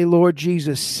and say, Lord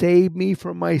Jesus, save me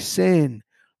from my sin.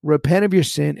 Repent of your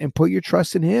sin and put your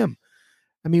trust in him.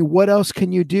 I mean, what else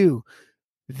can you do?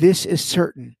 This is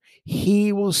certain.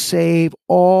 He will save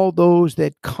all those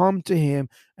that come to him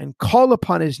and call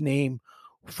upon his name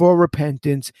for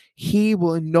repentance. He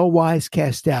will in no wise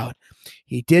cast out.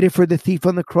 He did it for the thief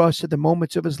on the cross at the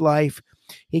moments of his life.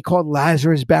 He called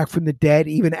Lazarus back from the dead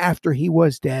even after he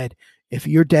was dead. If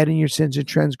you're dead in your sins and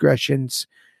transgressions,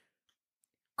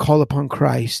 call upon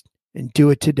Christ and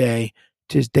do it today.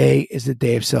 Today is the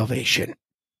day of salvation.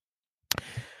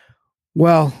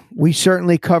 Well, we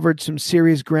certainly covered some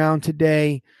serious ground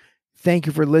today. Thank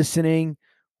you for listening.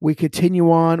 We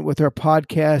continue on with our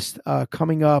podcast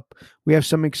coming up. We have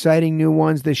some exciting new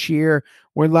ones this year.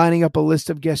 We're lining up a list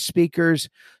of guest speakers,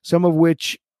 some of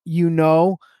which you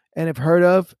know and have heard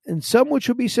of, and some which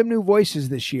will be some new voices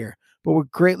this year. But we're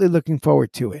greatly looking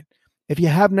forward to it. If you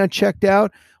have not checked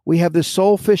out, we have the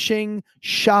Soul Fishing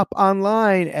shop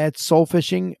online at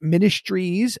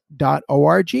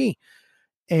soulfishingministries.org.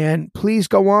 And please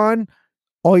go on.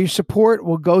 All your support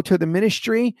will go to the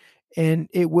ministry, and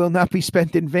it will not be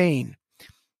spent in vain.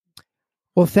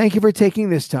 Well, thank you for taking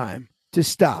this time to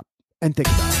stop and think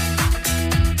about it.